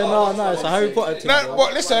 it's a Harry Potter thing. Nah, bro.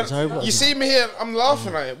 but listen, It's a Harry Potter you thing. see me here, I'm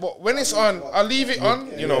laughing at it. But when it's on, I'll leave it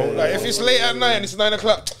on. You know, like if it's late at night and it's 9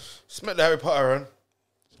 o'clock, smack the Harry Potter on.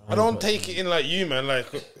 I don't take it in like you, man. Like,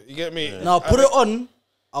 you get me? Now put it on.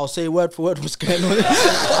 I'll say word for word what's going on.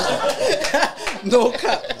 No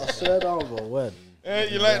cap. I swear down, bro. Word. Yeah,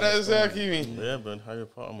 you like that as well, Akeem? Yeah, man. Harry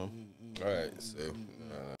Potter, man. Alright, so.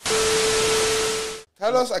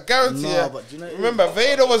 Tell us, I guarantee Nah, you. but do you know- Remember,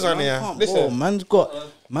 Vader was on here. Bro, Listen, man's got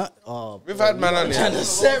man. Oh, we've had man on here. trying to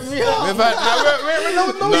set me up. We've had.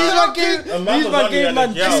 These man gave. These man gave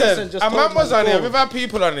man Listen, just a man told was on here. go. We've had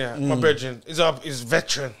people on here. My brethren is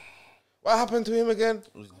veteran. What happened to him again?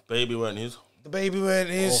 His baby weren't his. The baby weren't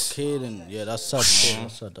his. Okay then, yeah, that's sad.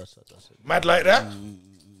 Bro. That's sad. Mad like that.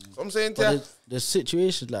 So I'm saying to But you. there's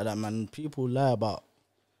situations like that, man. People lie about.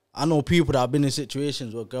 I know people that have been in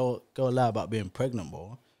situations where girl lie about being pregnant,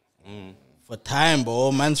 bro. For time,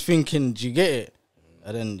 bro. Man's thinking, do you get it?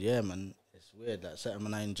 And then yeah, man, it's weird. Like certain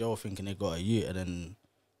man in jail thinking they got a youth, and then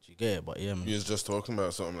do you get it? But yeah, man. You was just talking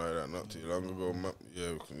about something like that not too long ago.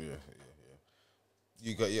 Yeah.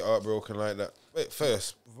 You got your heart broken like that. Wait,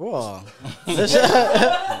 first. Bro, First.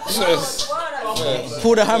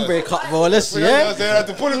 pull the handbrake up, bro. Let's I yeah. had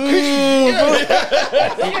to put it quick.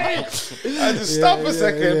 I had to stop a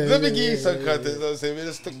second. Let me give you some context. I'm saying, we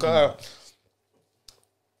just took car.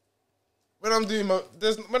 When I'm doing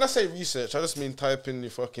when I say research, I just mean typing your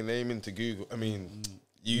fucking name into Google. I mean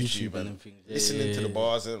YouTube and things. listening to the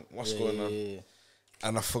bars and what's going on.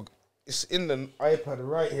 And I forgot. It's in the iPad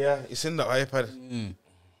right here. It's in the iPad.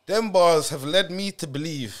 Them bars have led me to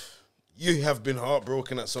believe you have been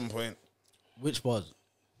heartbroken at some point. Which was?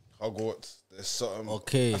 Hogwarts. There's something.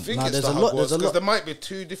 Okay. I think Nah, it's there's the a lot- Hogwarts there's a because lot- there might be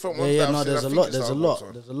two different ones. Yeah, that no, I've seen. there's I a think lot. it's There's the a Hogwarts lot.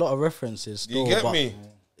 one. There's a lot of references. You Still, get but me?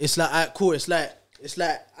 It's like cool. It's like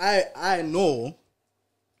I know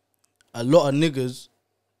a lot of niggas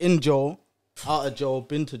in jail, out of jail,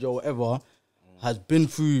 been to jail, whatever, has been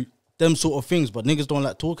through them sort of things, but niggas don't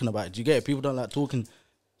like talking about it. Do you get it? People don't like talking.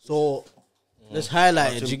 So let's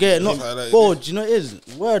highlight it. Do you get it? Not, highlight bro, it. do you know what it is?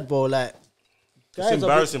 Word, bro, like It's guys are bit-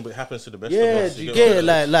 embarrassing, but it happens to the best of yeah, us. do you get it?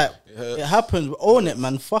 Like hurts. it happens. Own it,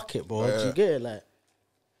 man. Fuck it, bro. Yeah. Do you get it? Like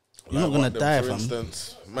you're Like not gonna what them, die, for fam.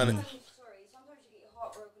 instance. Man, Sorry, sometimes you get your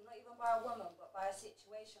heart broken, not even by a woman, but by a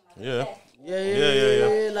situation. Like Yeah. death. Yeah.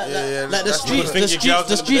 Like the that's streets, what-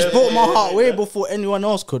 the streets broke my heart way before anyone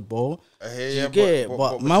else could, bro. I hear Do ya, you get it? but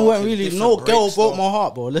But we're man, weren't talking really different no girl breaks, broke though. my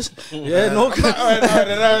heart, bro. Listen, yeah, no. Nothing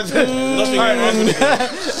wrong with it.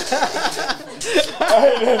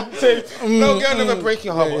 No girl never break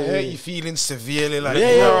your heart, but hurt you feeling severely like,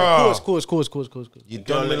 Yeah, "Nah, of course. you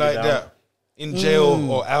done me let like me down." that in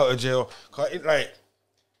jail or out of jail. 'Cause it, like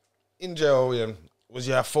in jail, yeah, was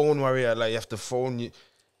you a phone warrior? Like you have to phone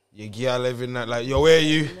your girl every night. Like, yo, where are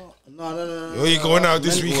you? No. Where you going out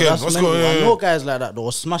this Mental, weekend? that's What's mental. going I on? know guys like that, though.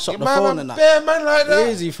 Smash up the Man, phone and that. bare man like that.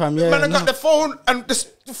 Crazy, fam. Yeah, Man, I no. got the phone and the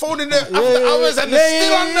phone in there after yeah, hours and yeah, they're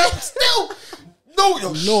still yeah, on yeah. them. Still. No,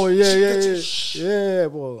 yo. No, yeah,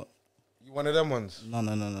 bro. You one of them ones? No. I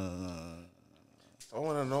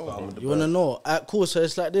want to know. You wanna know? Cool. So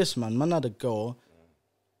it's like this, man. Man had a girl.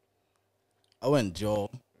 I went jail.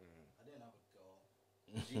 I didn't have a girl.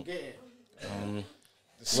 Did you get it?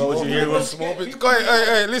 What would you hear? The small bit. Go ahead,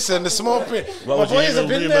 hey, listen, the small bit. My What boys have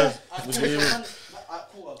been there. Cool. I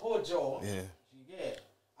go jail. Yeah. You get it?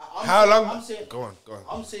 How long? I'm saying. Go on.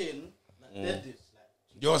 I'm saying. Like, dead this. Like,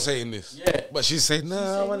 You're saying this. Yeah. But she's saying,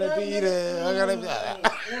 nah, I want to be there. I got to be there. all of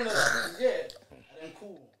that. You get it? And then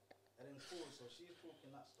cool. So she's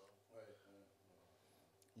talking that stuff.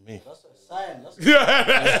 Me. That's a sign. That's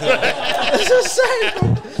a sign.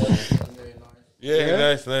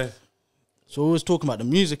 Yeah, nice. So we was talking about the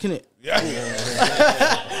music, innit? Yeah.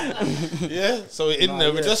 Yeah. So in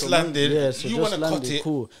there, we yeah, just so landed. yeah, so You just want to cut landed, it.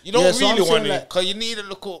 cool. You don't Yeah, so I'm really want saying, it like- because you need to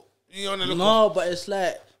look up. You want to look up. No, but it's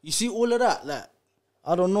like, you see all of that? Like,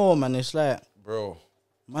 I don't know, man. It's like, Bro,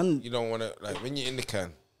 man, you don't want to, like, when you're in the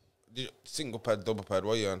can, single pad, double pad,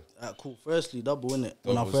 what you on? cool. Firstly, double, innit?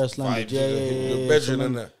 When I Doubles, first landed. vibes, Yeah. The bedroom so,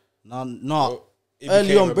 and man, that. No. It Early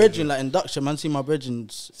became on, a brethren, like induction, man, see my brethren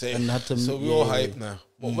and had to. So we all hype now.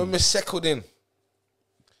 But when we're settled in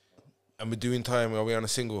and we're doing time, are we on a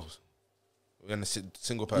singles? We're on a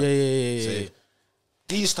single pad. Yeah. Say,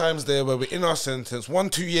 these times there where we're in our sentence,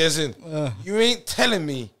 1-2 years in, you ain't telling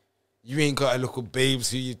me you ain't got a little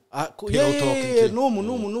babes who you Cool. pillow talking to.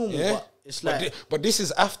 Normal. Yeah? But it's like But this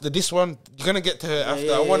is after this one. You're gonna get to her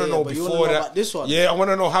after. I want to know but you before wanna know that. about this one? Yeah, I want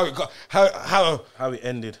to know how it got. How it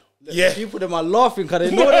ended. yeah. people them are laughing because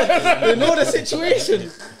they know they know the situation,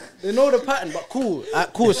 they know the pattern. But cool,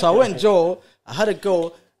 cool. So I went Joe. I had a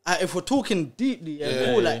girl. If we're talking deeply,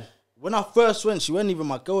 cool. Like when I first went, she wasn't even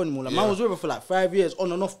my girl anymore. Like man was with her for like 5 years,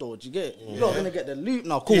 on and off though. Do you get it? You're not gonna get the loot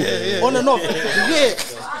now. Cool, on and off. Do you get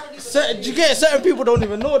it? Do you get it? Certain people don't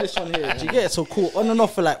even know this one here. Do you get it? So cool, on and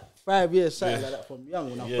off for like 5 years, something like that from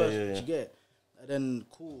young when I first. Do you get it? And then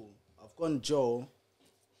cool, I've gone Joe,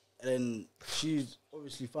 and then she's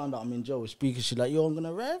obviously found out I'm in Joe speaking. She's like, yo, I'm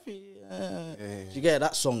gonna rap you. Do you get it?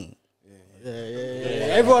 That song?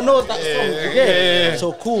 Yeah. Everyone knows that song. You get it?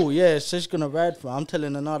 So cool, so she's gonna ride for. I'm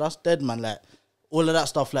telling her, no, that's dead, man. Like all of that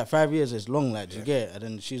stuff, like 5 years is long, like you get it? And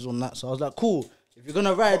then she's on that. So I was like, cool. If you're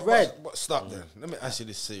gonna ride. But stop then. Let me ask you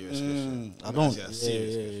this serious question. I don't.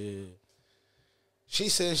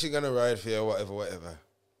 She's saying she's gonna ride for you, whatever.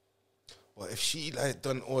 But if she like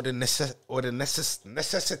done all the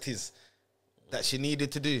necessities that she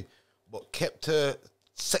needed to do, but kept her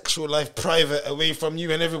sexual life private away from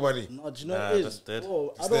you and everybody. No, do you know what it is? That's dead.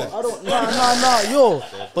 Bro, I don't. Nah, yo.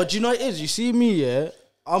 But do you know what it is? You see me,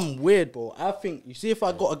 I'm weird, bro. I think, you see, if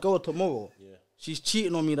I got a girl tomorrow, she's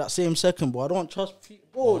cheating on me that same second, bro. I don't trust people.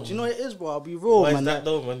 Bro, do you know what it is, bro? I'll be real, Why man. is that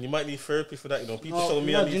though, man? You might need therapy for that, you know. People told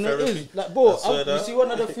me no, I do need you know what it therapy. is? Like, bro, I you see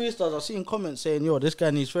one of the freestyles, I've seen comments saying, yo, this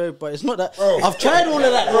guy needs therapy, but it's not that. Bro. I've tried all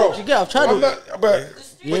of that, bro. Do you get it? I've tried all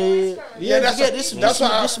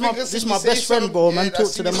this is my best friend, bro. Man,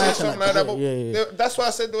 talk to the mic and that. That's why I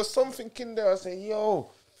said there was something in there. I said, yo,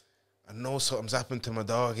 I know something's happened to my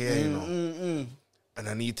dog here, you know. And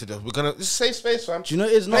I need to do. We're gonna. This is safe space, fam. Do you know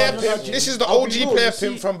it is not? This is the OG player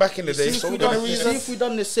pimp from back in the day. So we're gonna see if we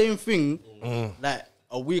done the same thing, like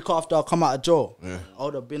a week after I come out of jail, I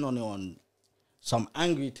would have been on it on some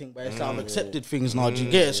angry thing, but it's like I've accepted things now. Do you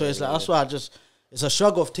get it? So it's like that's why it's a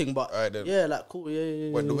shrug off thing, but like cool,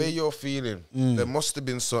 But the way you're feeling, there must have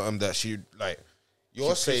been something that she like.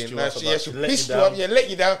 You're saying that she pissed you up, let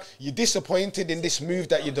you down. You're disappointed in this move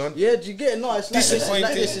that you done. Yeah, do you get it? No, it's like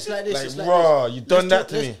disappointed. It's like this. Like, bro, you done that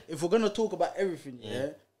to me. If we're gonna talk about everything,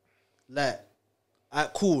 like,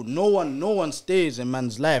 cool. No one stays in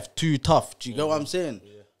man's life too tough. Do you get what I'm saying?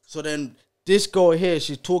 Yeah. So then this girl here,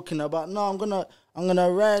 she's talking about, no, I'm gonna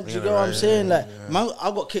ride. Do you get what I'm saying? Like, man,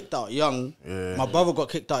 I got kicked out young. Yeah. My brother got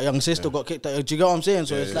kicked out young. Sister got kicked out. Do you get what I'm saying?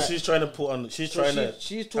 So it's like she's trying to put on. She's trying to.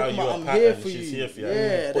 She's talking about I'm here for you. She's here for you.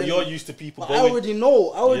 Yeah, but you're used to people. I already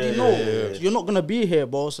know. You're not gonna be here,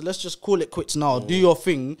 bro. So let's just call it quits now. Do your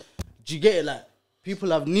thing. Do you get it? Like people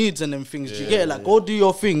have needs and them things. Do you get it? Like go do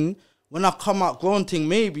your thing. When I come out grown thing,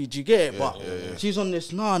 maybe. Do you get it? But she's on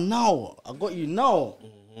this now. I got you now.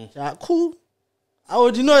 Like cool. I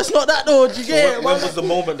already know it's not that though. Did you get it? When was the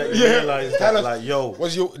moment that you realized that, like, yo?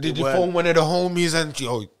 Did you phone one of the homies and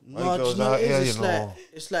yo? No, do you know what it is?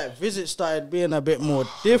 It's like visits started being a bit more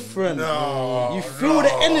different. No, you feel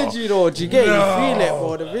the energy though. Do you get it? You feel it,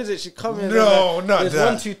 bro. The visits she coming. No, like, not there's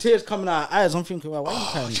that. 1-2 tears coming out her eyes. I'm thinking, well, why are you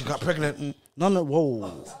crying? She got pregnant. No,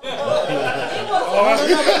 whoa.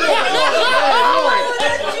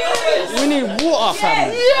 We need water,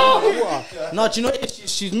 fam. No, do you know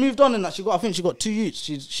she's moved on and that I think she got 2 youths.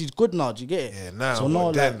 She's good now. Do you get it? Yeah, now. So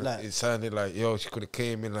no, then it sounded like yo, she could have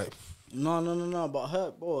came in like. No. But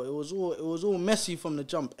her, bro, it was all messy from the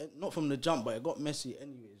jump. Not from the jump, but it got messy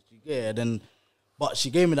anyways. Do you get it? Then, but she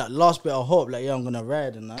gave me that last bit of hope, like I'm gonna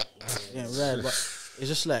ride and that. Ride, but it's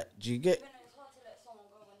just like, do you get?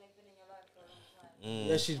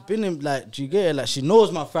 Yeah, she's been in, like, do you get it? Like, she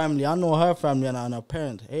knows my family. I know her family and her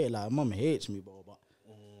parents hate it. Like, her mum hates me, bro. But,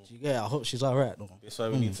 do you get it? I hope she's alright, though. That's why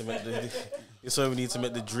we need to make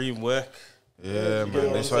the dream work. Yeah,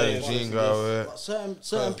 man. That's why the dream go work. But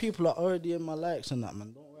certain people are already in my likes and that,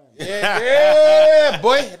 man. Don't worry. Yeah,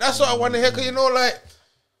 boy. That's what I want to hear. Cause you know, like,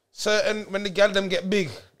 when the gal them get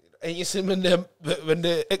big, and you see when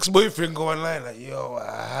the ex-boyfriend go online, like, yo,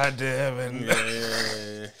 I had them,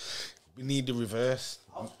 and we need the reverse.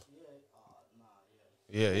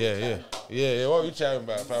 Yeah. What are we chatting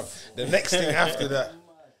about, fam? The next thing after that,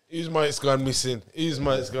 whose might's gone missing?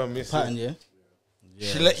 Pattern, yeah.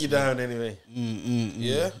 She let you down anyway.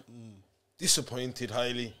 Disappointed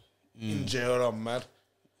highly. In jail, I'm mad.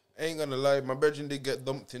 I ain't gonna lie, my brethren did get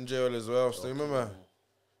dumped in jail as well. So remember,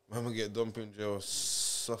 mama get dumped in jail,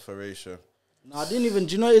 sufferation. No, I didn't even.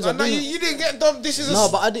 Do you know what it is? No, you didn't get dumped. This is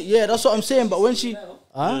but I did. Yeah, that's what I'm saying. But when she,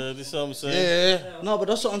 yeah, this is what I'm saying. Yeah. No, but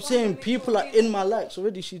that's what I'm saying. People are in my likes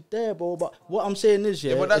already. She's there, bro. But what I'm saying is,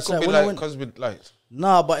 But that could be like because with likes.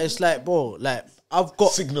 Nah, but it's like, bro, like I've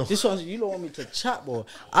got Signal. this one. You don't want me to chat, bro.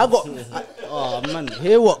 Oh man,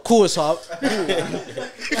 hear what? Cool, so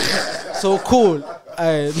so cool.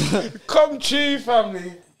 Come true,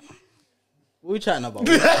 family. What are we chatting about?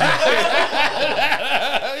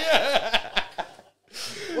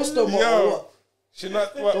 What's the Yo. what? She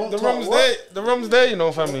not what, Don't the talk rum's what? there. The rum's there, you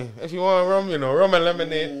know, family. If you want rum, you know, rum and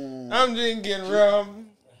lemonade. I'm drinking rum.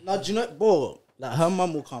 Now, do you know, bro? Like her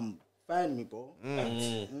mum will come find me, bro.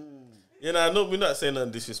 You know, no, we're not saying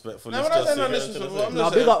nothing disrespectful. No, It's we're not just saying nothing you know, disrespectful. I'm Now,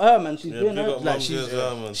 just big saying. up her, man. She's Yeah, doing big her up like mums she's as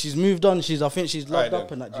well, man. she's moved on. I think she's loved Alright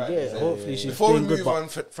up and that. Do then. you get it? Alright, Hopefully she's Before we doing good. move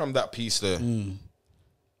But on from that piece there,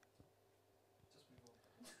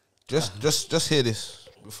 just hear this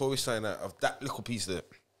before we sign out of that little piece there.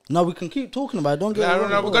 no, we can keep talking about it. Don't get me No,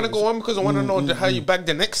 wrong, we're bro. gonna go on because I want to know how you bagged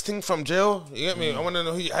the next thing from jail. You get me? I want to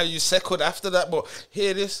know how you seconded after that. But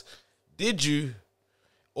hear this: did you,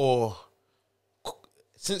 or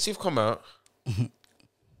since you've come out,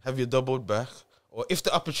 have you doubled back, or if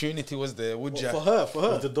the opportunity was there, would you? For her.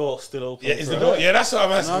 Is the door still open? Yeah, is the door? Yeah, that's what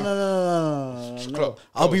I'm asking. No. Clock.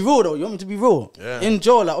 I'll be real though. You want me to be real? Yeah. In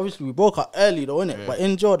jail, like obviously we broke up early though, innit? But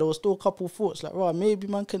in jail, there was still a couple thoughts like, right, maybe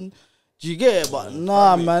man can. Do you get it? But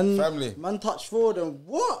nah, family. man touch forward and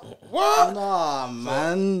what? What? Nah,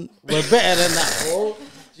 man, we're better than that, bro.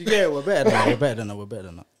 Do you get it? We're better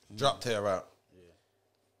than that. Dropped her out.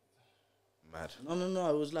 Mad. No.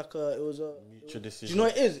 It was like a. Mutual Do decision. you know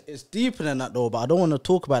what it is? It's deeper than that though. But I don't want to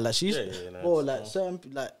talk about it. Like she's, no, bro, it's like fine.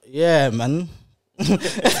 certain, like yeah, man.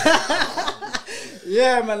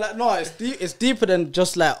 Yeah, man. Like no, it's deep. It's deeper than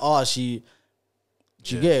just like she.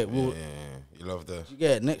 Do you get it? Well, You love the. you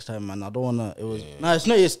get it next time, man. I don't wanna. It was no. It's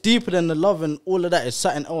not. It's deeper than the love and all of that. It's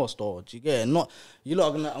something else, though. Do you get it? Not you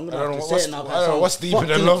lot. I'm gonna I don't have know to say it now. I don't know what's deeper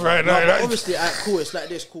than love right now. But like- obviously, cool. It's like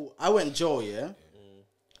this. Cool. I went Joe. Yeah.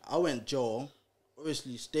 I went Joe.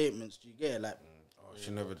 Obviously, statements. Do you get it? Like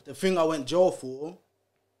She never. the thing I went Joe for.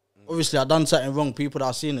 Obviously, I done something wrong. People that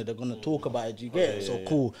are seeing it, they're gonna talk about it. Do you get it? So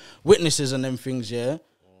cool. Witnesses and them things. Yeah.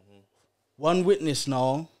 One witness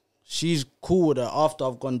now. She's cool with her after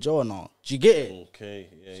I've gone Joe now. Do you get it? Okay,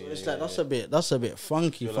 yeah, So yeah. it's like that's a bit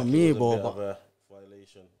funky Feel for like me, it was bro. a bit But of a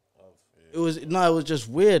violation of. it was just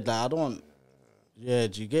weird. Like I don't. Yeah,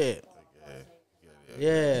 do you get it?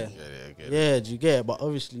 Yeah, yeah. Do you get it? But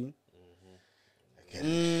obviously, I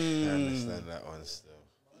understand that one still.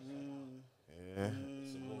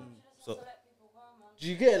 So do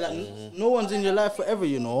you get it? Like no one's in your life forever.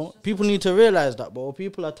 You know, people need to realize that, bro.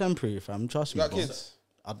 People are temporary, fam. Trust me, You got bro. kids?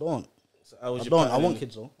 I don't. how was I your don't. I pattern? want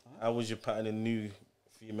kids though. How was your pattern in new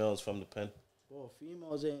females from the pen? Bro,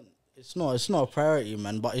 females ain't. It's not a priority,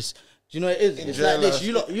 man. But it's. Do you know what it is? It's jail like this.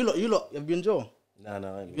 life. You lot. Have been Joe? Nah,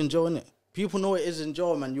 I You've been Joe, innit? People know it is in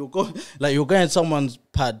Joe, man. You'll go like you'll go in someone's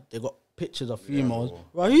pad. They got pictures of females.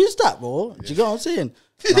 Right? Who's that, bro? Do you get what I'm saying?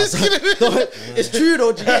 It's true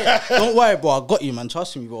though. Do you get it? Don't worry, bro. I got you, man.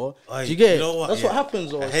 Trust me, bro. Do you get it? know what, That's yeah. what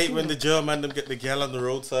happens, though. I It's hate true. when the German them get the gal on the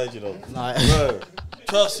roadside, you know. Nah. Bro,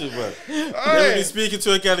 trust me, bro. Never been speaking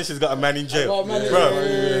to a gal and she's got a man in jail. got a man in Bro,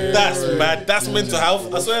 jail. that's mad. That's mental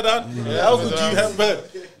health. I swear that.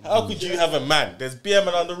 How could you have a man? There's beer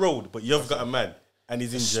man on the road, but you've got a man and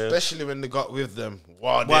he's in jail. Especially when they got with them.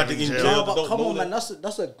 Wow, Why they're they in in jail. jail? No, but don't come know on, that. man.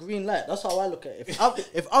 That's a green light. That's how I look at it.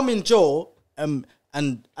 If I'm in Joe, and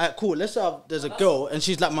cool. Let's say there's a girl and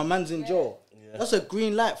she's like, my man's in Joe. That's a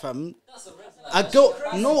green light, fam. A girl,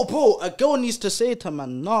 no, bro. A girl needs to say to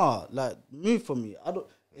man, nah, like move for me. I don't.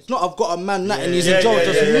 It's not I've got a man that and he's in Joe.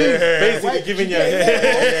 Just move. Basically Right? giving you.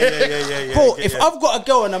 Yeah. Bro, if I've got a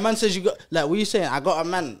girl and a man says you got, like, what are you saying? I got a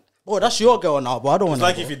man. Bro, that's your girl now, but I don't want. It's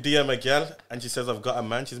like if you DM a girl and she says I've got a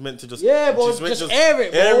man, she's meant to just bro, she's meant just air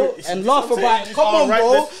it, bro, and laugh about it. Come on,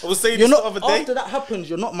 bro. I was saying You're this not, the other day. after that happens,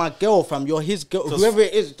 you're not my girl, fam. You're his girl. Whoever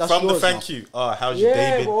it is, that's From yours the thank now. you. Oh, how's your day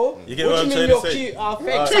Yeah, been? bro. You get what what do I'm you trying mean to you're say? cute?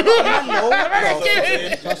 Thanks. I got a man,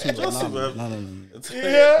 no. Trust me, Trust me, bro. No.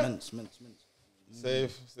 Yeah.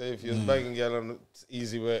 Mince. Safe. You're banging girl on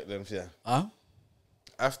easy work then, yeah. Huh?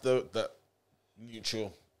 After that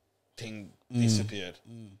mutual thing disappeared.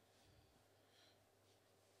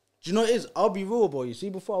 Do you know what it is? I'll be real, bro. You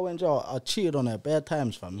see, before I went jail, I cheated on her bare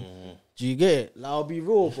times, fam. Do you get it? Like, I'll be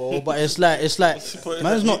real, bro. But it's like,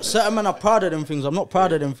 man's not, certain men are proud of them things. I'm not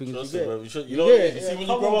proud of them things. Trust You me, get bro. it? You should, you know, Yeah, you see when you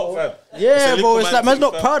come grow on, up, fam. Yeah, It's a bro. little It's man like man's thing,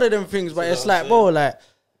 not fam. proud of them things, but You know it's what I'm like, bro, saying? like,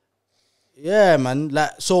 yeah, man.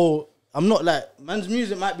 Like, so I'm not like man's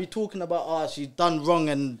music might be talking about she's done wrong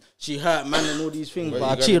and she hurt man and all these things, But but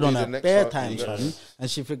you I gotta cheated do on the her next bare one. times, You gotta- fam,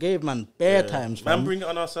 and she forgave man bare times, Man, fam. bring it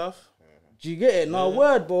on ourselves. Do you get it? No,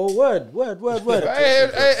 word, bro, word. I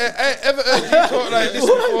ever heard you talk like this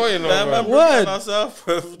before, you know, Man, bro? bring Word. it on ourselves,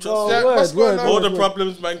 bro. Trust No, me. Yeah, what's word. going on? All the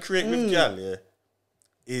problems man create with gal, yeah.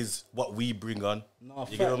 is what we bring on. No,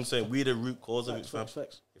 You get what I'm saying? We the root cause of it, fam.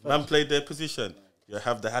 Facts. If man played their position, you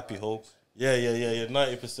have the happy hope. Yeah.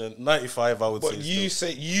 90%, 95, I would say. But you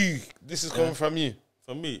say you. This is coming from you.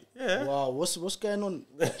 For me, yeah. Wow, what's going on?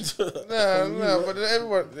 No, but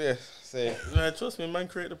everyone, yeah, say. Nah, trust me, man,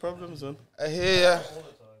 create the problems, man. I hear ya.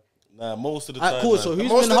 Nah, most of the time. Cool. man. So who's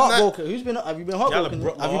Most been of heartbroken? Have you been heartbroken?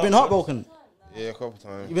 broke my Have you been heart, heartbroken? Yeah, a couple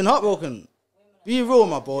times. You been heartbroken? Be real,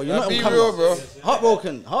 my boy. You're not Be on camera. real, bro.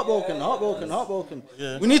 Heartbroken.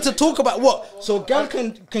 Yeah. We need to talk about what? So gal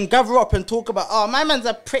can gather up and talk about, oh, my man's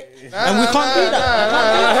a prick. And we can't do that.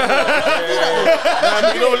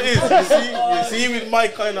 Nah, you know what it is? You see with my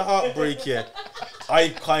kind of heartbreak, yeah, I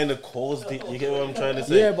kind of caused it. You get what I'm trying to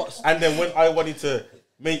say? Yeah, but- And then when I wanted to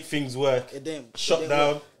make things work, It didn't- shut it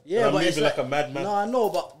down. didn't- Yeah, and but I'm it's moving like a madman. No, I know,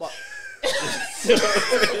 but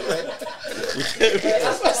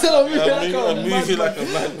I'm moving like a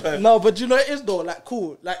madman. no, but you know it is though, like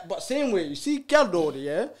cool, like but same way. You see, girl though,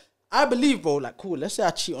 yeah. I believe, bro. Like cool. Let's say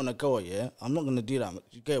I cheat on a girl, yeah. I'm not gonna do that.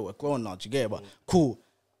 You get it? We're grown now. You get it? But cool.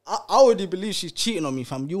 I already believe she's cheating on me,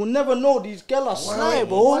 fam. You will never know these girls are sly,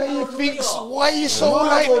 bro. Why are you so No,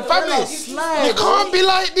 like bro, family? sly, You bro. can't be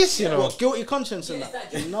like this, you know. What, guilty conscience and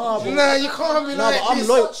that? Nah, bro. Nah, you can't be Nah, like but I'm this.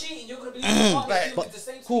 loyal. Cheating, you're gonna be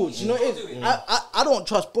But cool, do you know what it is? I don't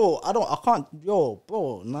trust, bro. I can't,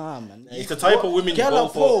 bro, nah, man. It's the type of women you Girl, go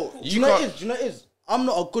like, bro, for. do you know what it is? Do you know what it is? I'm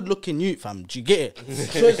not a good looking youth, fam. Do you get it?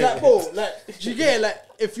 So it's like, bro, like, do you get it? Like,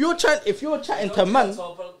 if you're chatting to man,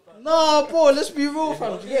 nah, bro, let's be real,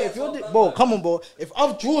 fam. Do you get it? If you're, bro, come on, bro. If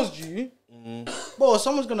I've draws you, bro,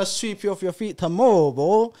 someone's gonna sweep you off your feet tomorrow,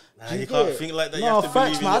 bro. Nah, Do you get can't it? think like that. You No, have to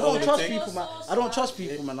facts, believe man. I in your don't own trust thing. people, man. I don't trust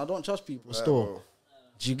people, man. I don't trust people still.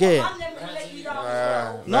 Do you get it? I'm never gonna let you down.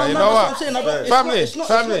 Nah, you No, know that's what? I'm saying. It's Family, it's not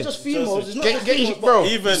just females. It's not just Get females, bro.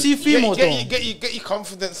 Even See females, though. Get your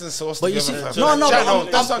confidence and source But you together, see, fam. no, Jack,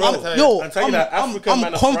 but that's what I'm I'm telling yo, you. I'm telling you that African man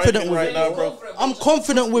I'm are confident thriving with right it, now, bro. bro. I'm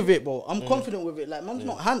confident with it, bro. I'm confident with it. Like, man's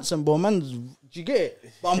not handsome, bro. Man's, do you get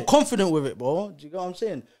it? But I'm confident with it, bro. Do you get what I'm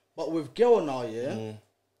saying? But with girl now, yeah,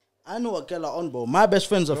 I know what girl are on, bro. My best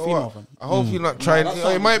friends are You know female, what? fam. I hope you're not trying. that You know,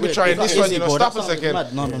 you sounds might be weird. trying That's this one. easy, You know, bro. stop That a sounds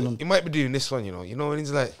second. mad. No. You might be doing this one. You know when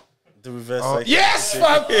he's like, The reverse oh, psych. yes,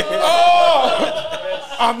 fam.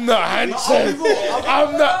 Oh, I'm not handsome.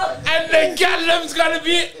 I'm not. And the gallam's gonna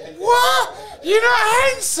be what? You're not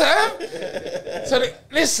handsome. So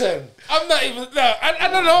listen, I'm not even. No, I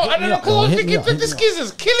don't know. I don't know. Cause I'm thinking 50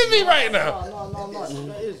 skizzers killing me right now. No. Do you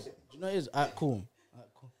know what it is? Do you know what it is? Alright, cool.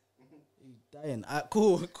 He's dying. Alright,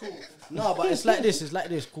 cool. No, but it's like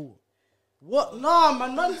this. Cool. What? Nah,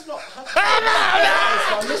 man, man's not.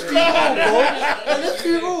 Let's be real, bro. Let's be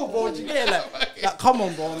real, bro. Do you get it? Like, come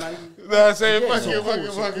on, bro, man. Nah, say Yeah, fuck so you, cool, fuck you,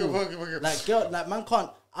 so fuck you, cool. fuck you, fuck you. Like, girl, like, man can't.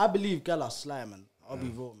 I believe girl are sly, man. I'll be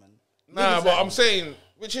real, man. Nah, Niggas but like- I'm saying,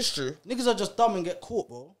 which is true. Niggas are just dumb and get caught,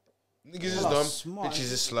 bro. Niggas is Well, dumb, smart.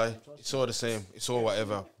 bitches is sly. It's all the same. It's all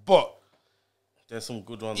whatever. But There's some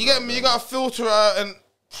good ones. you get out me. there, You gotta filter out and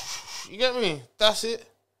you get me. That's it.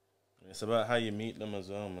 It's about how you meet them as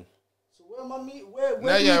well, man. So where am I meet? Where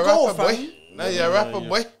Now do you're you a go, rapper, fam? boy. Now you're a rapper,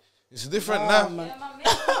 boy. It's different now. man.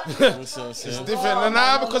 It's different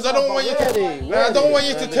now because I don't want you to. I don't want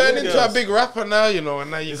you to turn into a big rapper now, you know. And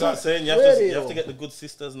now you Is that got. saying you have to get the good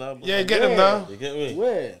sisters now? Bro. Yeah, get them now. You get me?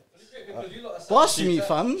 Where? Boss me,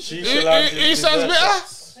 fam. He sounds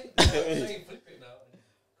better.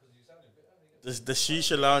 The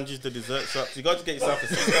shisha lounges, the dessert shops. You got to get yourself a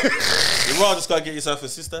sister. You just got to get yourself a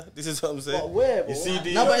sister. This is what I'm saying. But where, bro? You see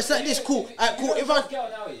the. No, but it's like this. Cool. Cool. If I, Girl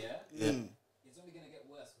now, yeah. It's only gonna get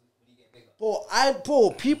worse when you get bigger.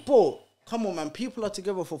 bro, people. Come on, man. People are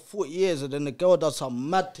together for 40 years, and then the girl does some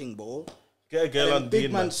mad thing, bro. Get a girl And on big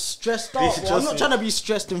Dean, man man. stressed out, bro. I'm Trust not me. trying to be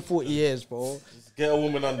stressed in 40 years, bro. Get a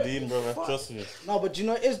woman on Dean, brother. Trust me. No, but you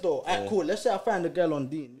know it is though. Alright, cool. Let's say I find a girl on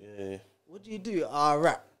Dean. Yeah. What do you do?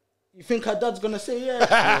 Rap. You think her dad's gonna say yeah? Like,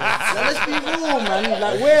 let's be real, man.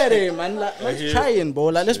 Like, where they, man? Like, man's trying, bro.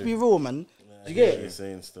 Like, let's be real, man. Do you get You're it?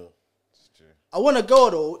 saying still. I wanna go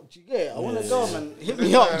though. Do you get it? I wanna go, man. Hit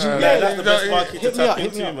me up. Do you Yeah, get that's it? the best market to Hit me tap up,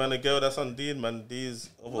 hit me into, up. man. A girl that's on Dean, man. These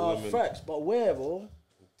other No, women. facts, but where, bro?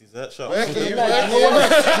 Dessert shop. Like, you know what?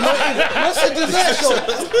 What's the dessert shop?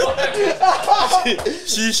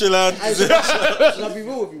 Shisha lounge. Hey, Dessert shop. I'll be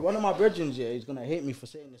real with you. One of my brethren, yeah, he's gonna hate me for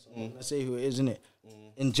saying this. I'm gonna say who it is, innit?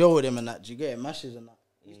 Enjoy with him and that. Do you get it? Mashes and that.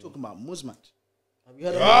 He's talking about Muzmatch. Have you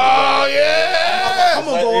heard of Oh yeah! Come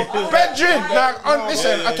on, bro. Brethren, like,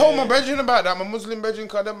 listen, I told my brethren about that. My Muslim brethren,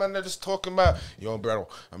 cause them man, they're just talking about, yo, bro,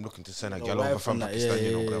 I'm looking to send a girl right over from from that, Pakistan, yeah,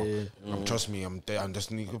 you know, yeah, bro. Trust me, I'm there. I'm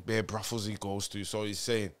just need bare brothels he goes to. So he's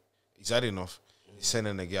saying he's had enough. You're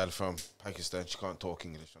sending a girl from Pakistan, she can't talk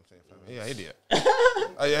English. I'm saying, fam, yeah, idiot.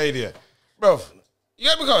 Yeah, idiot. Bro, you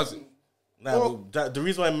get because... Nah, but the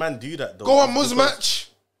reason why man do that, though... Go on Muzmatch.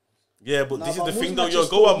 Yeah, but this is the thing, though. Yo,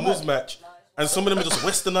 go on Muzmatch, and some of them are just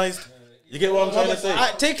westernized. You get what I'm trying to say?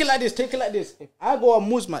 Alright, take it like this. If I go on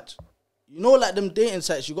Muzmatch, you know, like them dating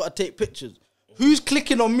sites, you gotta take pictures. Who's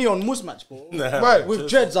clicking on me on Muzmatch, bro? Right. With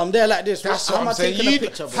dreads, I'm there like this. That's How what am I I'm saying. taking a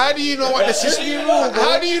picture, bro? How do you know what the sisters?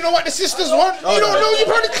 How do you know what the sisters want? You don't know. You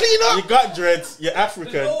probably clean You up. got dreads. You're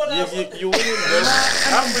African. You're winning, bro.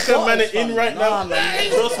 African man are in right now.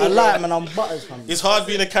 Trust me, I bro. like, man. I'm butters, fam. It's hard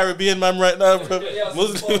being a Caribbean man right now, bro.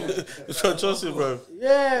 Muslim. Trust me, bro.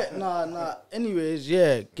 Yeah, nah. Anyways,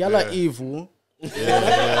 yeah, gal are evil.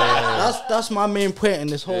 That's my main point in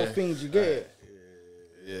this whole thing. Do you get it?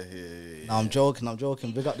 Yeah. Nah, I'm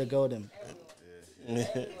joking. Big up the girl, them.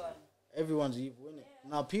 Everyone's evil, innit?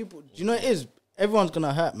 Now, people, do you know what it is? Everyone's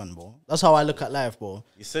gonna hurt, man, bro. That's how I look at life, bro.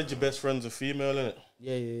 You said your best friend's a female, innit?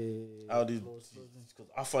 Yeah. How do you... Because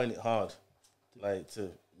I find it hard, like,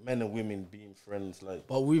 to men and women being friends, like...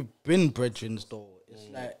 But we've been brethrens, though. It's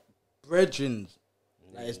like brethrens.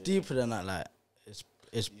 Like, it's deeper than that, like, it's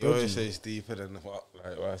You always brethren. say it's deeper than what?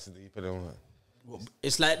 Like, why is it deeper than what?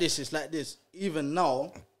 It's like this. Even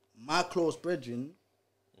now, my close brethren,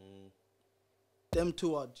 them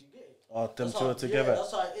two are... Do you get it? Oh, them That's two how- are together? Yeah,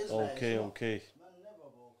 that's how it is, like, Okay, you know. okay. Man, never,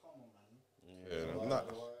 bro. Come on, man. Yeah, not.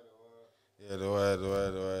 Yeah, the word.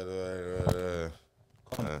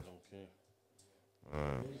 Okay.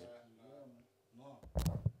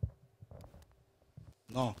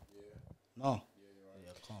 No. Yeah,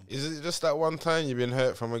 calm. Is it just that one time you've been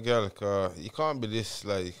hurt from a girl? Cause you can't be this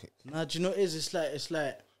like. Nah, do you know what it is? It's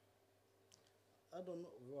like I don't know.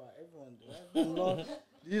 Right, everyone.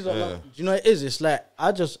 These are like, do you know what it is? It's like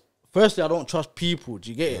firstly I don't trust people. Do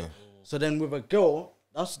you get it? So then with a girl,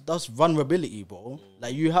 that's vulnerability, bro.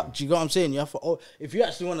 Like you have. Do you get what I'm saying? You have to. If you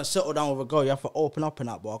actually want to settle down with a girl, you have to open up in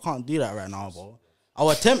that, bro. I can't do that right now, bro. I'll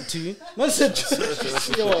attempt to. Man said,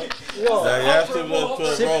 yo. Nah, you have to,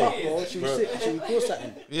 Sit bro. back, bro. Should we pour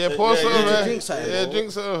something? Yeah, pour some yeah, man. drink something, Yeah, bro.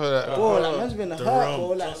 drink some for that. Bro, like man's been hurt, bro.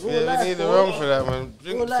 Like real Yeah, life, we need the bro. rum for that, man.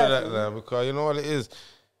 Drink Real for life, that bro. now, because you know what it is.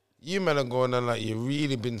 You men are going on like you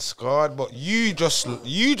really been scarred, but you just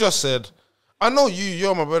said, I know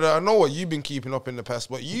you're my brother. I know what you've been keeping up in the past,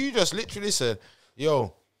 but you just literally said,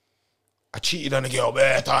 yo, I cheated on a girl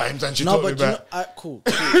bare times and she took me back. Cool.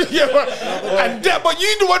 Yeah, but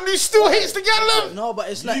you the one who still hates the girl. No, but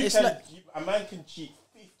it's like A man can cheat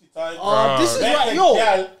 50 times. this is right,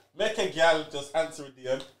 yo. Make a gal just answer a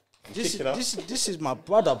DM. This is my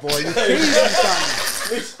brother, boy. You crazy, fam.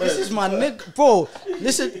 This is my nigga, bro.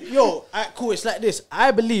 Listen, yo, cool. It's like this.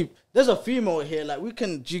 I believe there's a female here. Like we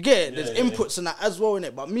can, do you get it? There's inputs and that as well in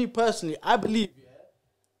it. But me personally, I believe,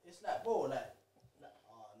 it's like, bro, like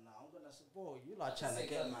oh nah, I'm gonna say, bro, you like trying to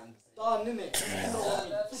get man done, innit? You know what I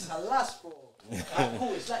mean? It's a last, bro.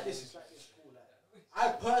 Cool. It's like this. Cool. Like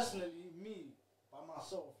I personally, me by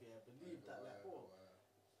myself, believe that, like, bro.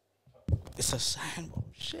 It's a sign, bro.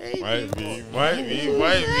 Shady. Might be.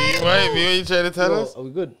 What you trying to tell us? Are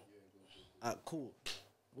we good? Cool.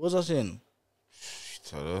 What was I saying?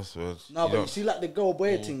 Tell us what. No, but you see, like the girl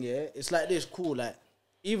boy thing, it's like this, cool. Like,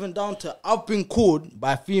 even down to, I've been called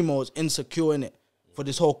by females insecure in it for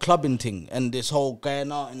this whole clubbing thing and this whole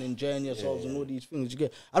going out and enjoying yourselves and all these things. You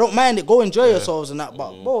get, I don't mind it, go enjoy yourselves and that,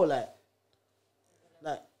 but bro, like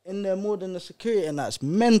in there more than the security and that's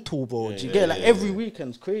mental, bro. Do you get it? Like every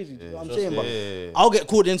weekend's crazy. Do you know what I'm saying? But I'll get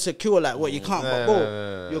called insecure, like what you can't, but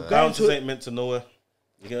bro, you're going Bounces to. ain't meant to nowhere.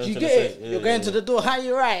 Do you get it? You're going to the door. How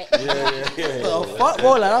you right? Oh, fuck,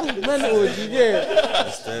 bro, like that's mental. Do you get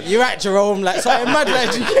it? You right, Jerome? Like something mad,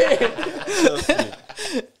 like do you get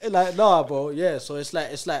it? Like nah, bro. Yeah. So it's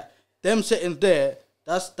like them sitting there.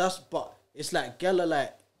 That's but it's like Gala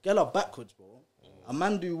backwards, bro. A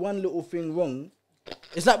man do one little thing wrong.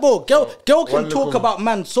 It's like, bro, girl can talk about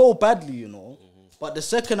man so badly, you know. But the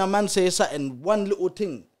second a man says something, one little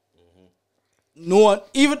thing. No one,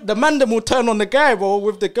 even the man them will turn on the guy, bro,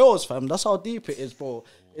 with the girls, fam. That's how deep it is, bro.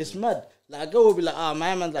 It's mad. Like, a girl will be like,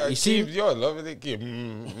 my man's like, you see? You're loving it, Kim.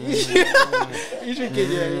 You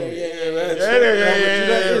drinking, yeah.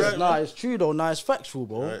 Nah, it's true, though. Nah, it's factual,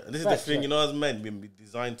 bro. Right. And this is the thing, you know, as men, we're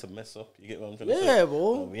designed to mess up. You get what I'm trying to say? Yeah,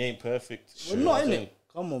 bro. No, we ain't perfect. We're not in it.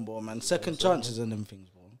 Come on, bro, man. Second chances and them things,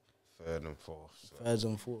 bro. Third and fourth. Thirds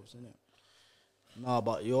and fourths, innit? Nah,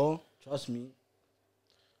 but trust me.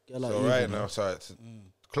 So right now, it's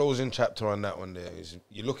closing chapter on that one there is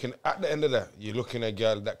you're looking at the end of that, you're looking at a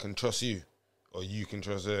girl that can trust you or you can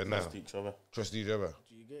trust her now. Trust each other. Trust each other.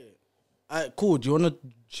 Do you get it? Alright, cool. Do you wanna?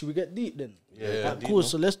 Should we get deep then? Yeah, Alright, deep, cool. man.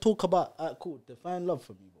 So let's talk about. Alright, cool. Define love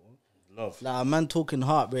for me, bro. Love. Like a man talking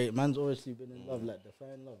heartbreak. Man's obviously been in love. Like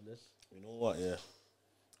define love. Let's. You know what? Yeah.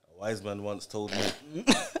 A wise man once told me,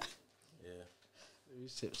 We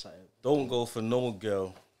sip something. don't go for no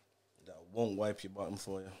girl that won't wipe your bottom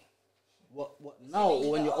for you. What now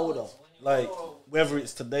or when you're older? Like, whether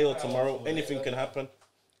it's today or tomorrow, anything can happen.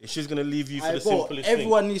 If she's gonna leave you for Aye, the bro, simplest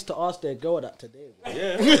everyone needs to ask their girl that today, bro. thing.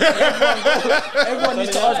 Yeah. Everyone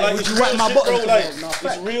needs to ask, Like, would it's you wipe real my shit, bottom bro. today? Like, Nah, it's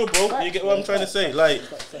facts. real, bro. You get what I'm trying to say? Like,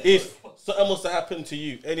 if something was to happen to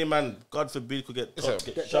you, any man, God forbid, could get top,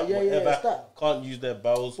 get shot, yeah, whatever, it's that. can't use their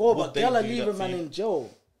bowels. Bro, would but they girl are do leave that a for man you? in jail.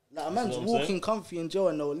 Like a man's what I'm walking saying? comfy in jail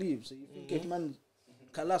and they'll leave. So you think if man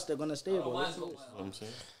collapse, they're gonna stay, bro? Let's do this. You know what I'm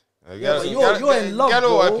saying? Yeah, but you're in love, gotta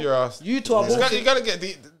bro. wipe your ass. You two are You both. gotta get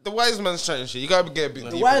the wise man's trying shit. You gotta get a bit The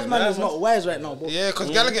deeper wise than man that. is not wise right now, bro. Yeah, because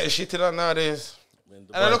you gotta get shitted on nowadays. When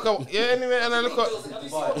And I look at anyway, and I look at Have you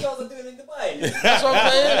seen what girls are doing in Dubai? that's what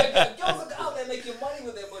I'm saying. Girls are out there making money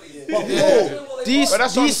with their body. But Yeah. bro, these But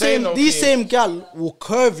that's what I'm saying, though, these Keem. same gal will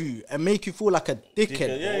curve you and make you feel like a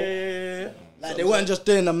dickhead. yeah. Bro. Like they weren't just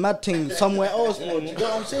doing a mad thing somewhere else, bro. Do you know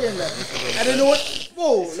what I'm saying? Like, I don't know what,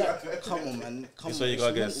 bro. Like, come on, man. Come So on. you gotta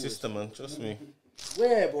it's get a mental. sister, man. Trust me.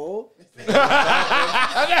 Where, bro?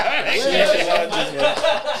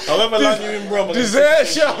 However long you in, bro. I'm gonna Dessert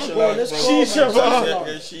say shop, shisha Bro, lounge, let's bro. go, Shisha man. bar.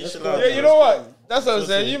 Yeah, shisha lounge, Yeah, you bro. know what? That's what I'm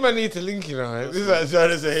saying. You man need to link, you know. This is what I'm trying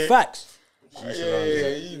to say. Facts. Yeah,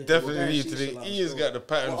 you definitely need to link. He has got the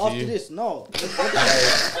pattern Well, for after you. this, no.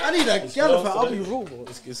 I need a girl for. I'll be real, bro.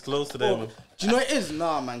 It's close to them, man. Do you know what it is?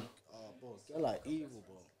 Nah, man. Oh, bro, girl like evil,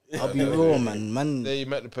 bro. I'll be real, man. Man, There you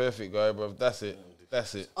met the perfect guy, bro. That's it.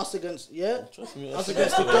 That's it. us against, yeah? me, Us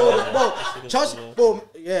against the girl. Bro, trust, bro,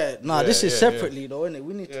 yeah. Nah, this is yeah, separately, though, innit?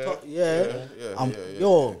 We need to talk,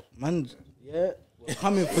 yo, man, yeah. We're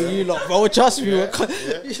coming for you lot, bro. Trust me.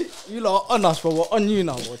 You lot are on us, bro. We're on you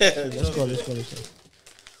now, bro. Let's go.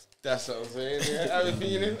 That's what I'm saying. Yeah. How you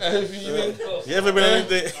feeling? How you feeling? You ever been on a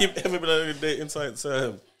date? You ever been on a date inside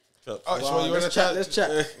Chop? Oh, so you want to Let's chat, let's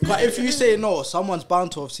chat. But if you say no, someone's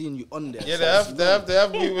bound to have seen you on there. Yeah, they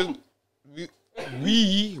have.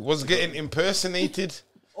 We was getting impersonated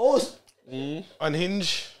Oh, on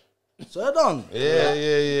Hinge. so I done.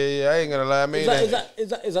 Yeah. I ain't gonna lie. I made Is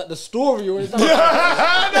that the story or is that?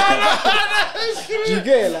 Do you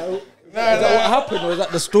get it? Like, is that what happened or is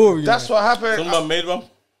that the story? That's what happened. Someone made one.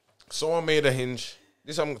 Someone made a Hinge.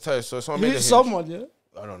 This I'm gonna tell you. So someone made a Who's Hinge. someone, yeah?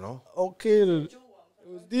 I don't know. Okay, then. It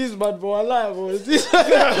was these man, bro. I lie, bro. It's these.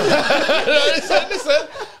 Listen.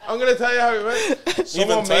 I'm gonna tell you how it went. Even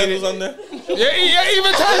Someone Ty made was it. on there. Yeah,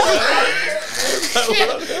 even Tyson.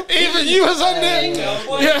 Even you was on there.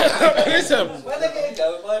 Yeah, listen. Where they gonna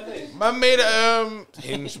go with my place? Man made a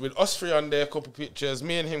Hinge with us three on there, couple pictures,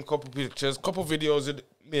 me and him, couple pictures, couple videos with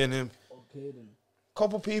me and him. Okay, then.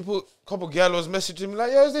 Couple people, couple gal was messaging me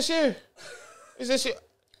like, yo, is this you? Is this you?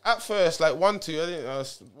 At first, like 1, 2, I didn't know,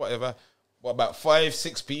 whatever. What, about 5,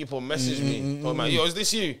 6 people messaged me. Told me, yo, is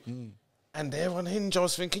this you? And they're on Hinge. I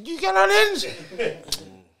was thinking, you get on Hinge?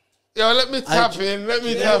 Yo, let me tap in. Let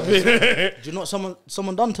me tap in. Do you know what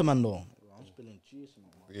someone done to man, though? I'm spilling juice, man.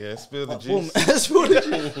 Yeah, spill the Boom. juice. Spill the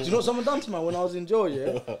juice. Do you know what someone done to man when I was in jail,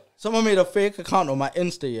 yeah? Someone made a fake account on my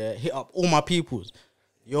Insta, yeah? Hit up all my peoples.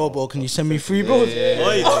 Yo, bro, can you send me free bills? Oi,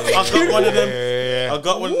 I got one of them. Yeah. I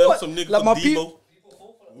got one of them. What? Some nigga Like my called Debo.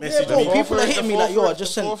 Yeah, Message bro, me. people are hitting me like, yo, I Fall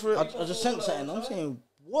just for sent it. I just sent something. I'm saying,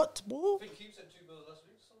 what, bro?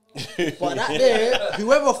 But that there,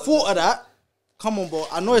 whoever thought of that, come on, bro.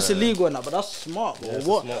 I know it's illegal and that, but that's smart, bro.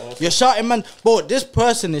 What? You're shouting, man. Bro, this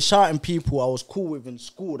person is shouting people I was cool with in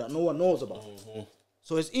school that no one knows about.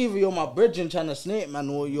 So it's either you're my brethren trying to snake, man,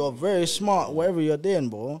 or you're very smart, whatever you're doing,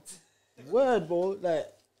 bro. Word, bro. Like,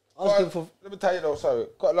 asking for... Let me tell you though, sorry.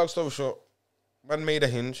 Cut a long story short. Man made a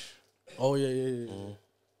Hinge. Oh, yeah.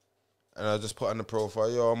 And I just put on the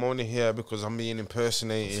profile, yo, I'm only here because I'm being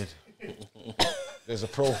impersonated. There's a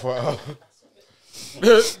profile.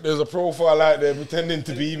 There's a profile out there pretending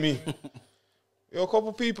to be me. Yo, a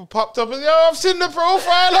couple people popped up and, yo, I've seen the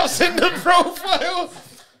profile.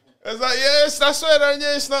 I was like, yes, that's right.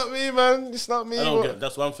 Yeah, it's not me, man. It's not me. I don't But get.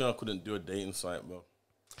 That's one thing I couldn't do a dating site, bro.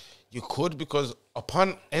 you could, because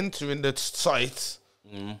upon entering the site,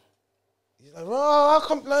 you're like, oh, how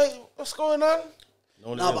come, like, what's going on?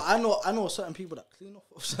 Nah, but I know certain people that clean off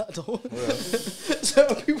of that, though.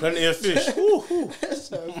 Certain people... Plenty of fish.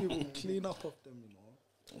 Certain people clean up off them, you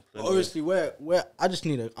know. But obviously, where I just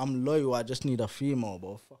need I'm loyal. I just need a female,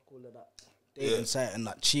 bro. Fuck all of that dating site and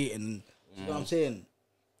that cheating. You know what I'm saying?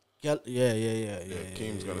 Yeah.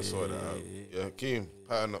 Akeem's gonna sort that out. Yeah, Akeem,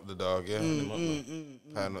 pattern up the dog, yeah.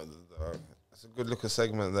 Pattern up the dog. That's a good little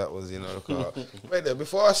segment that was, you know. Wait there,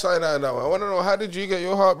 before I sign out on that one, I wanna know, how did you get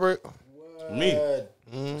your heartbreak? Me?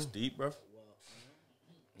 It's deep, bro.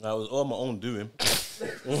 I was all my own doing.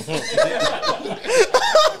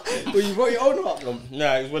 Well, you brought your own heart.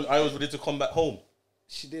 Nah, it was when I was ready to come back home.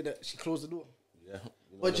 She did it. She closed the door. Yeah.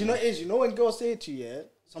 But you know what it is? You know when girls say to you, yeah,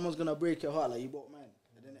 someone's gonna break your heart, like you bought mine,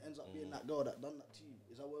 and then it ends up being that girl that done that to you.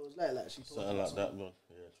 Is that what it was like? Like she told Something you like that, bro.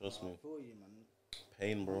 Yeah, trust me. I feel you, man.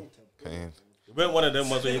 Pain, bro. Pain. It weren't one of them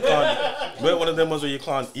ones where you can't. It weren't one of them ones where you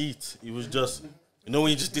can't eat. It was just, you know,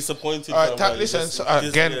 when you're just disappointed. All right, like, listen, just,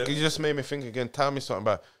 again, yeah. you just made me think again. Tell me something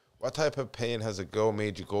about what type of pain has a girl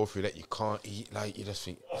made you go through that you can't eat? Like, you just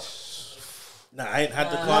think, Nah, I ain't had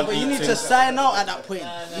the Nah, can't but you eat need thing. to sign out at that point.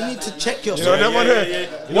 You need to check you know, yourself. them one here.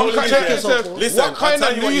 You know What what kind it is, of, yeah. listen, what kind I'll of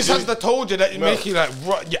tell you what news you has do. they told you that you No. make you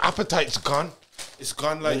like, your appetite's gone? It's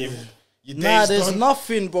gone, like, your Nah, day's there's done.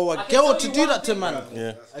 nothing, bro. A I can girl tell to you do one that to thing, man. bro.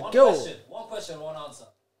 Yeah. A girl. One question, one answer.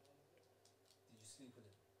 Did you sleep with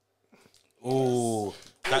him? Oh,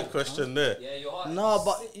 that question there. Yeah, your heart. Nah,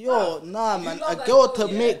 but nah, man. love A that girl girl,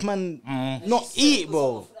 to yeah. make man not eat,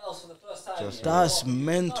 bro. Else for the first time, yeah. That's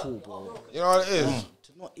mental, bro. You know what it is?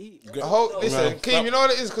 To not eat. I hope, listen, No. Keem, you know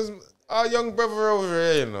what it is? Because our young brother over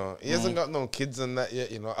here, you know, he hasn't got no kids and that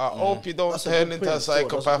yet, you know. I hope you don't That's a turn good into a point, still. That's a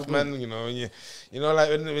psychopath, good point. man, you know. And you know, like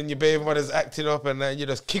when your baby mother's acting up and then you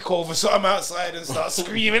just kick over something outside and start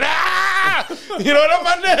screaming, ah! You know what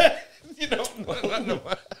I'm there? You know what man.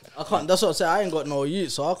 I can't. That's what I say. I ain't got no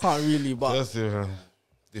youth, so I can't really. But That's different.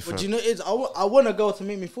 but you know, it's I want a girl to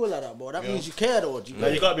make me feel like that, bro. That means you care, though. Do you Now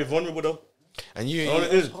know? you gotta be vulnerable though. And You know what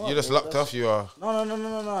it is? you just locked off, you are. No. Do you You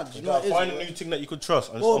know what it gotta is, find bro? a new thing that you could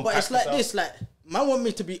trust. And Bro, just but it's unpack like this this, like, man want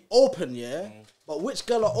me to be open, yeah? But which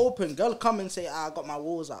girl are open? Girl come and say, I got my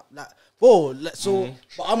walls up. Like, bro,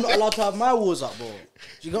 but I'm not allowed to have my walls up, bro. Do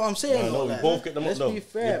you get what I'm saying? No, though? we Like, both get them up let's though. be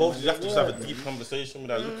fair, You both man. you have to just have a Yeah. deep conversation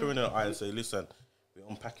with her. Look her in her eye and say, listen, we're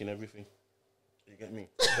unpacking everything. You get me?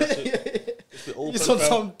 That's it. Just be open, It's on fam.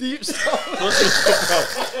 some deep stuff.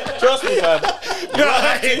 Trust me, fam.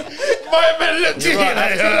 My man looked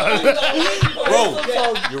at Bro,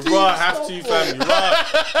 you raw have to, fam.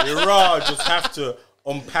 You raw just have to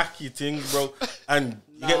unpack your things, bro. And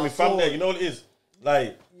you get me from bro. there. You know what it is?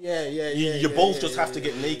 Like, Yeah. you both just have to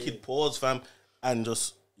get naked, pause, fam, and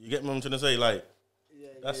just, you get me what I'm trying to say? Like,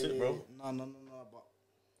 that's it, bro. No, but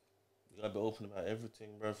You gotta be open about everything,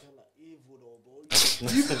 bro. like evil though, bro.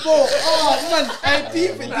 You bro, oh man, I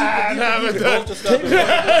deep it. we're done. Take me.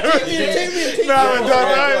 Nah,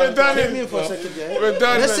 we're done Take me in for a second, yeah. We're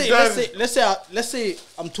done, Let's say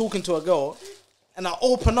I'm talking to a girl and I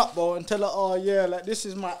open up, bro, and tell her, oh yeah, like this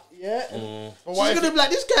is my She's gonna be like,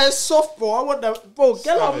 this guy is soft, bro. I want that, bro.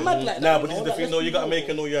 Get her mad like that. Nah, but this is the thing, though. You gotta make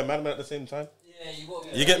her know you're a madman at the same time. Yeah, you got to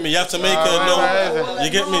be. You get me? You have to make her know. You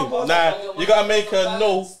get me? Nah, you gotta make her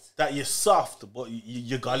know that you're soft, but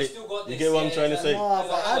you got it. You get what I'm trying to say? Nah,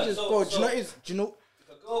 but I just, bro. Do you know what it is? Do you know?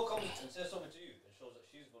 If a girl comes and says something to you and shows that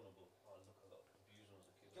she's vulnerable, oh look, I got abused when I was a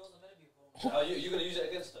kid. Girls are meant to be vulnerable. You gonna use it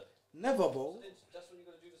against her? Never, bro. That's when you're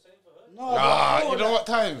gonna do the same for her. No, Ah, bro, you know like- what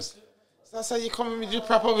times? That's how you come with your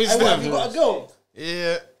proper Hey, what, have you wisdom. got a girl?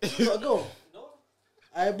 Yeah. You got a girl? No.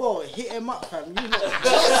 Hey, bro, hit him up, fam. You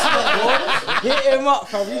lot, hit him up,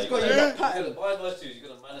 fam. He's got you that pattern. By and large, too, you're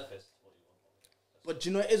gonna manifest what you want. But do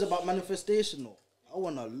you know it is about manifestation, though? I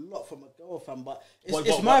want a lot from a girl, fam. But it's What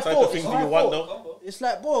my type fault. of It's thing do my you want, fault. though? It's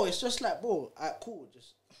like, bro. It's just like, bro. Alright, cool.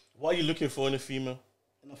 Just What are you looking for in a female?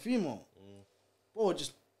 in a female, bro.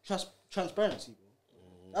 Just transparency, bro.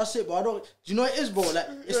 That's it, bro. I don't. Do you know what it is, bro? Like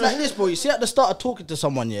it's like this, bro. You see, at the start of talking to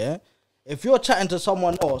someone, yeah. If you're chatting to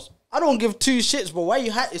someone else, I don't give two shits, bro. Why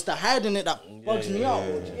you it's the hiding it that bugs me out,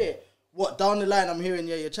 bro. Yeah. What down the line I'm hearing,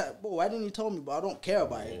 yeah, you're chatting, bro. Why didn't you tell me? But I don't care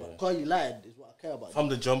about it. But because you lied is what I care about. From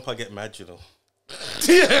the jump, I get mad, you know.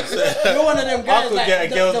 You're one of them I guys. could like, get a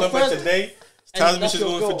the- girl's the number first- today. and Tells me that's she's your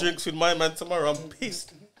going for girl. drinks with my man tomorrow. I'm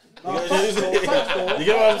pissed. Nah, facts, bro, facts, bro. You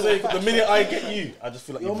get what I'm saying? The minute I get you, I just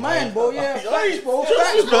feel like You're you're mine, bro. Yeah, facts, bro. Trust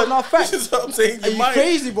Facts, me, bro. man. Not facts. This is what I'm saying. Are You're you mine.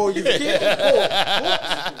 crazy, bro? You Are you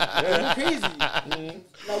crazy?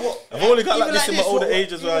 Like what? I've only got Even like this in my older what-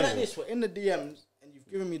 age as well. Even like you know. this, we're in the DMs and you've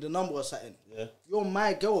given me the number or something. Yeah. You're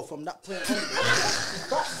my girl from that point on.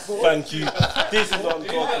 Facts, bro. Thank you. This is what I'm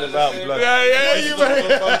talking about, blood. Yeah, This you is what I'm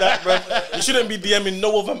talking about, that, bro. You shouldn't be DMing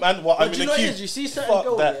no other man. What I'm But do in you know a what it queue. is? You see certain Fuck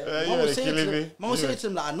girls, that. yeah? you Man will are say to killing me. them, man will say to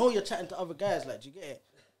them, like, I know you're chatting to other guys, like, do you get it?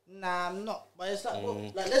 Nah, I'm not. But it's like, bro,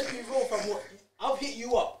 like, let's be real from what I've hit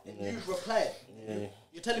you up and you've replied.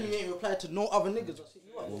 You're telling me you ain't replied to no other niggas. I hit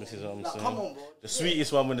you This is what I'm Like, saying. come on, bro. The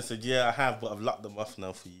sweetest one when they said, "Yeah, I have, but I've locked them off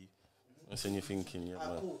now for you." That's when you're thinking, "Yeah,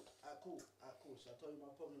 man." Cool. So I told you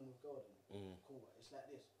my problem with girl then. Cool. It's like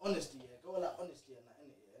this. Honesty, yeah. Girl like honesty and that,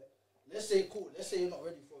 innit, yeah. Let's say you're not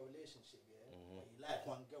ready for a relationship, yeah. But you like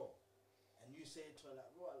one girl, and you say to her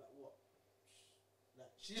like, "What? Like what?"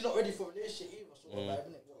 Like she's not ready for a relationship either. So like,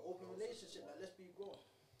 innit? Well, open relationship, like let's be grown.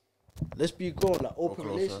 Let's be grown, like open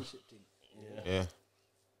relationship thing. Yeah.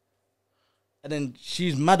 And then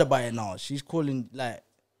she's mad about it now. She's calling like,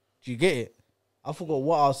 do you get it? I forgot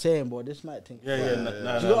what I was saying, but this might think. Yeah. Do you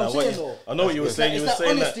know what I'm saying, though? I know what you were saying. You were It's like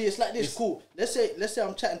saying honesty. that. It's like this. Cool. Let's say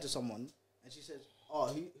I'm chatting to someone, and she says, "Oh,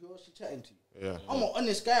 who else she chatting to?" Yeah. I'm an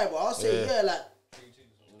honest guy, but I'll say, yeah, like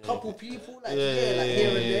couple people, like like here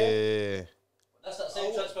and there. Yeah. That's that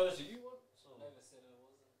same transparency you want.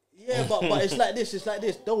 Yeah, but it's like this. It's like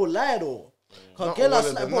this. They will lie though. Cause Not girl, all are of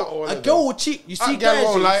like, them, bro, not all a of girl them. will cheat. You see A girl guys,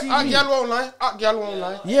 won't you lie. see A me. girl won't lie. A girl won't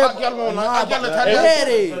lie. Yeah, A girl won't nah, lie. A girl will but tell you.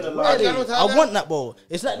 ready. I want that, bro.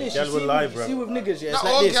 It's like this. Girl You will see, lie, me, bro. you see with niggas, yeah. Not It's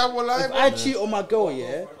like all this. girl will lie, If bro. I cheat on my girl,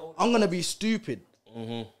 yeah, I'm gonna be stupid,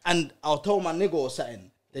 and I'll tell my nigga or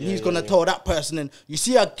something. Then he's gonna tell that person. And you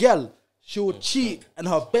see a girl, she will cheat, and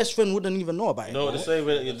her best friend wouldn't even know about it. No, they say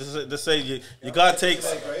you gotta take,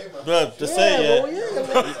 bro. They Yeah, say bro,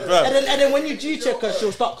 yeah. bro. And then when you G-check her,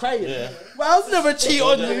 she'll start crying. Well, I've never cheat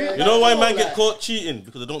on you. You know why man get caught cheating?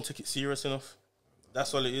 Because they don't take it serious enough.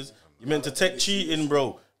 That's all it is. You meant to take cheating,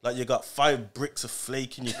 bro. Like you got 5 bricks of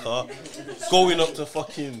flake in your car, going up to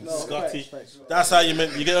fucking Scotty. facts. That's how you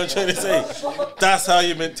meant. You get what I'm trying to say? That's how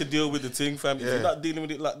you meant to deal with the thing, fam. If you're not dealing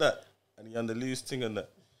with it like that, and you're on the loose thing and that,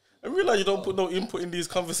 I realize you don't put no input in these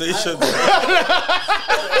conversations.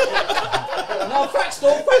 No, facts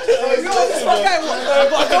though. You know this one guy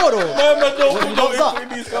got a girl though. Man, don't put no love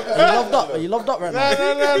input in these Are conversations. you loved up right No.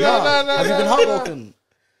 now? Have you been heartbroken?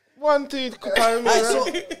 1, 2 times. Right, so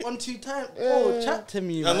 1, 2 times. Bro, chat to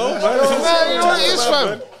me, I man. know, man. You know what it is, fam.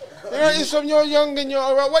 Man. You know what it is, fam. You're young and you're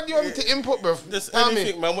alright. What do you want me to input, bro? Just Tell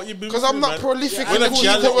anything, me. man. What you been Because through, I'm not man. prolific Yeah, in the cool.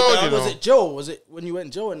 cheater world, you Was know. it Joe? Was it when you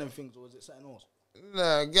went Joe and them things, or was it something else?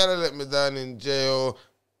 Nah, gotta let me down in jail.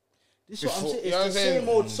 This is what I'm Before- saying. you know what I'm It's the saying? same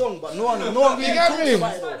old song, but no one really get talks me?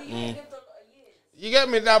 about it though. You get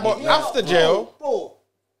me now, but after jail, Bro,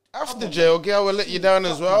 girl will let you down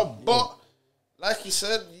as well. But like you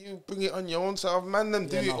said, you bring it on your own self. Man, them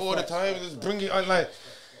do it all the time. Just bring it on, like,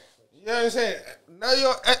 you know what I'm saying? Now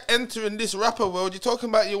you're entering this rapper world. You're talking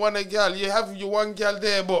about you want a girl. You have your one girl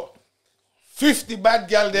there, but 50 bad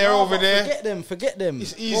girl there no, over but there. Forget them.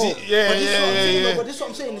 It's easy. Bro, Yeah, but this is what I'm saying, yeah. though, But this is what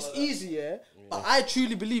I'm saying. It's easy, yeah. But I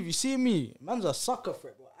truly believe. You see me, man's a sucker for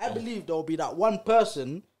it. Bro. I believe there will be that one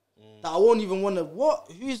person that I won't even want to. What?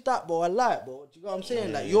 Who's that, bro? I like, bro. Do you know what I'm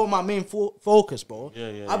saying? Like you're my main focus, bro.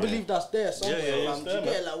 I believe that's there somewhere. Yeah, fam. it's Do you there,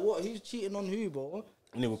 get it? Like what? Who's cheating on who, bro?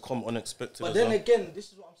 And it will come unexpected. But as then well. again,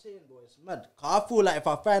 this is what I'm saying, bro. It's mad. Cause I feel like if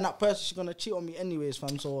I find that person, she's gonna cheat on me anyways,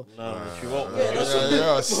 fam. So Nah, if you won't,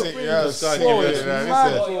 You're sick. You're This guy sick. give bro, it it's Yeah,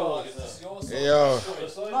 mad, listen. bro.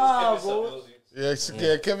 Yo. Nah, bro.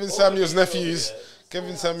 Yeah, Kevin Samuel's nephews.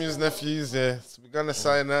 Yeah. So we're gonna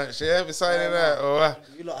sign that. Yeah, we're signing that. All right.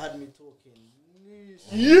 You lot had me talking.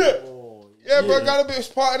 Yeah. Yeah, bro. Gotta be. It's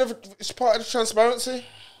part of the transparency.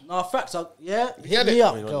 Nah, facts. Yeah, get hit it? me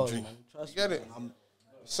up, You girl. drink. Man. Trust You get me, it? man. I'm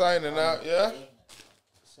Signing out. Yeah.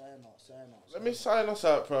 sign out. Let me sign us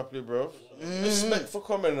out properly, bro. Respect for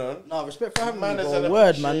coming on. Nah, respect for having me, Manners bro. and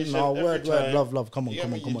Word, man. appreciation Nah, every word. time. Love. Come on.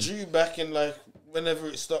 You drew back in like whenever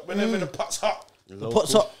it stopped, whenever the pot's hot. The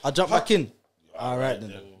pot's up. I jump back in. All right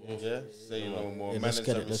then. Yeah, say no more. Yeah, Manners let's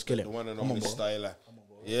get and it, let's get respect, it. The one and Come on, only bro. styler.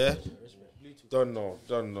 Yeah. Don't know.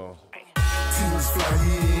 Things fly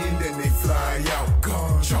in, then they fly out.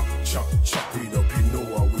 Gone. Chop, it up.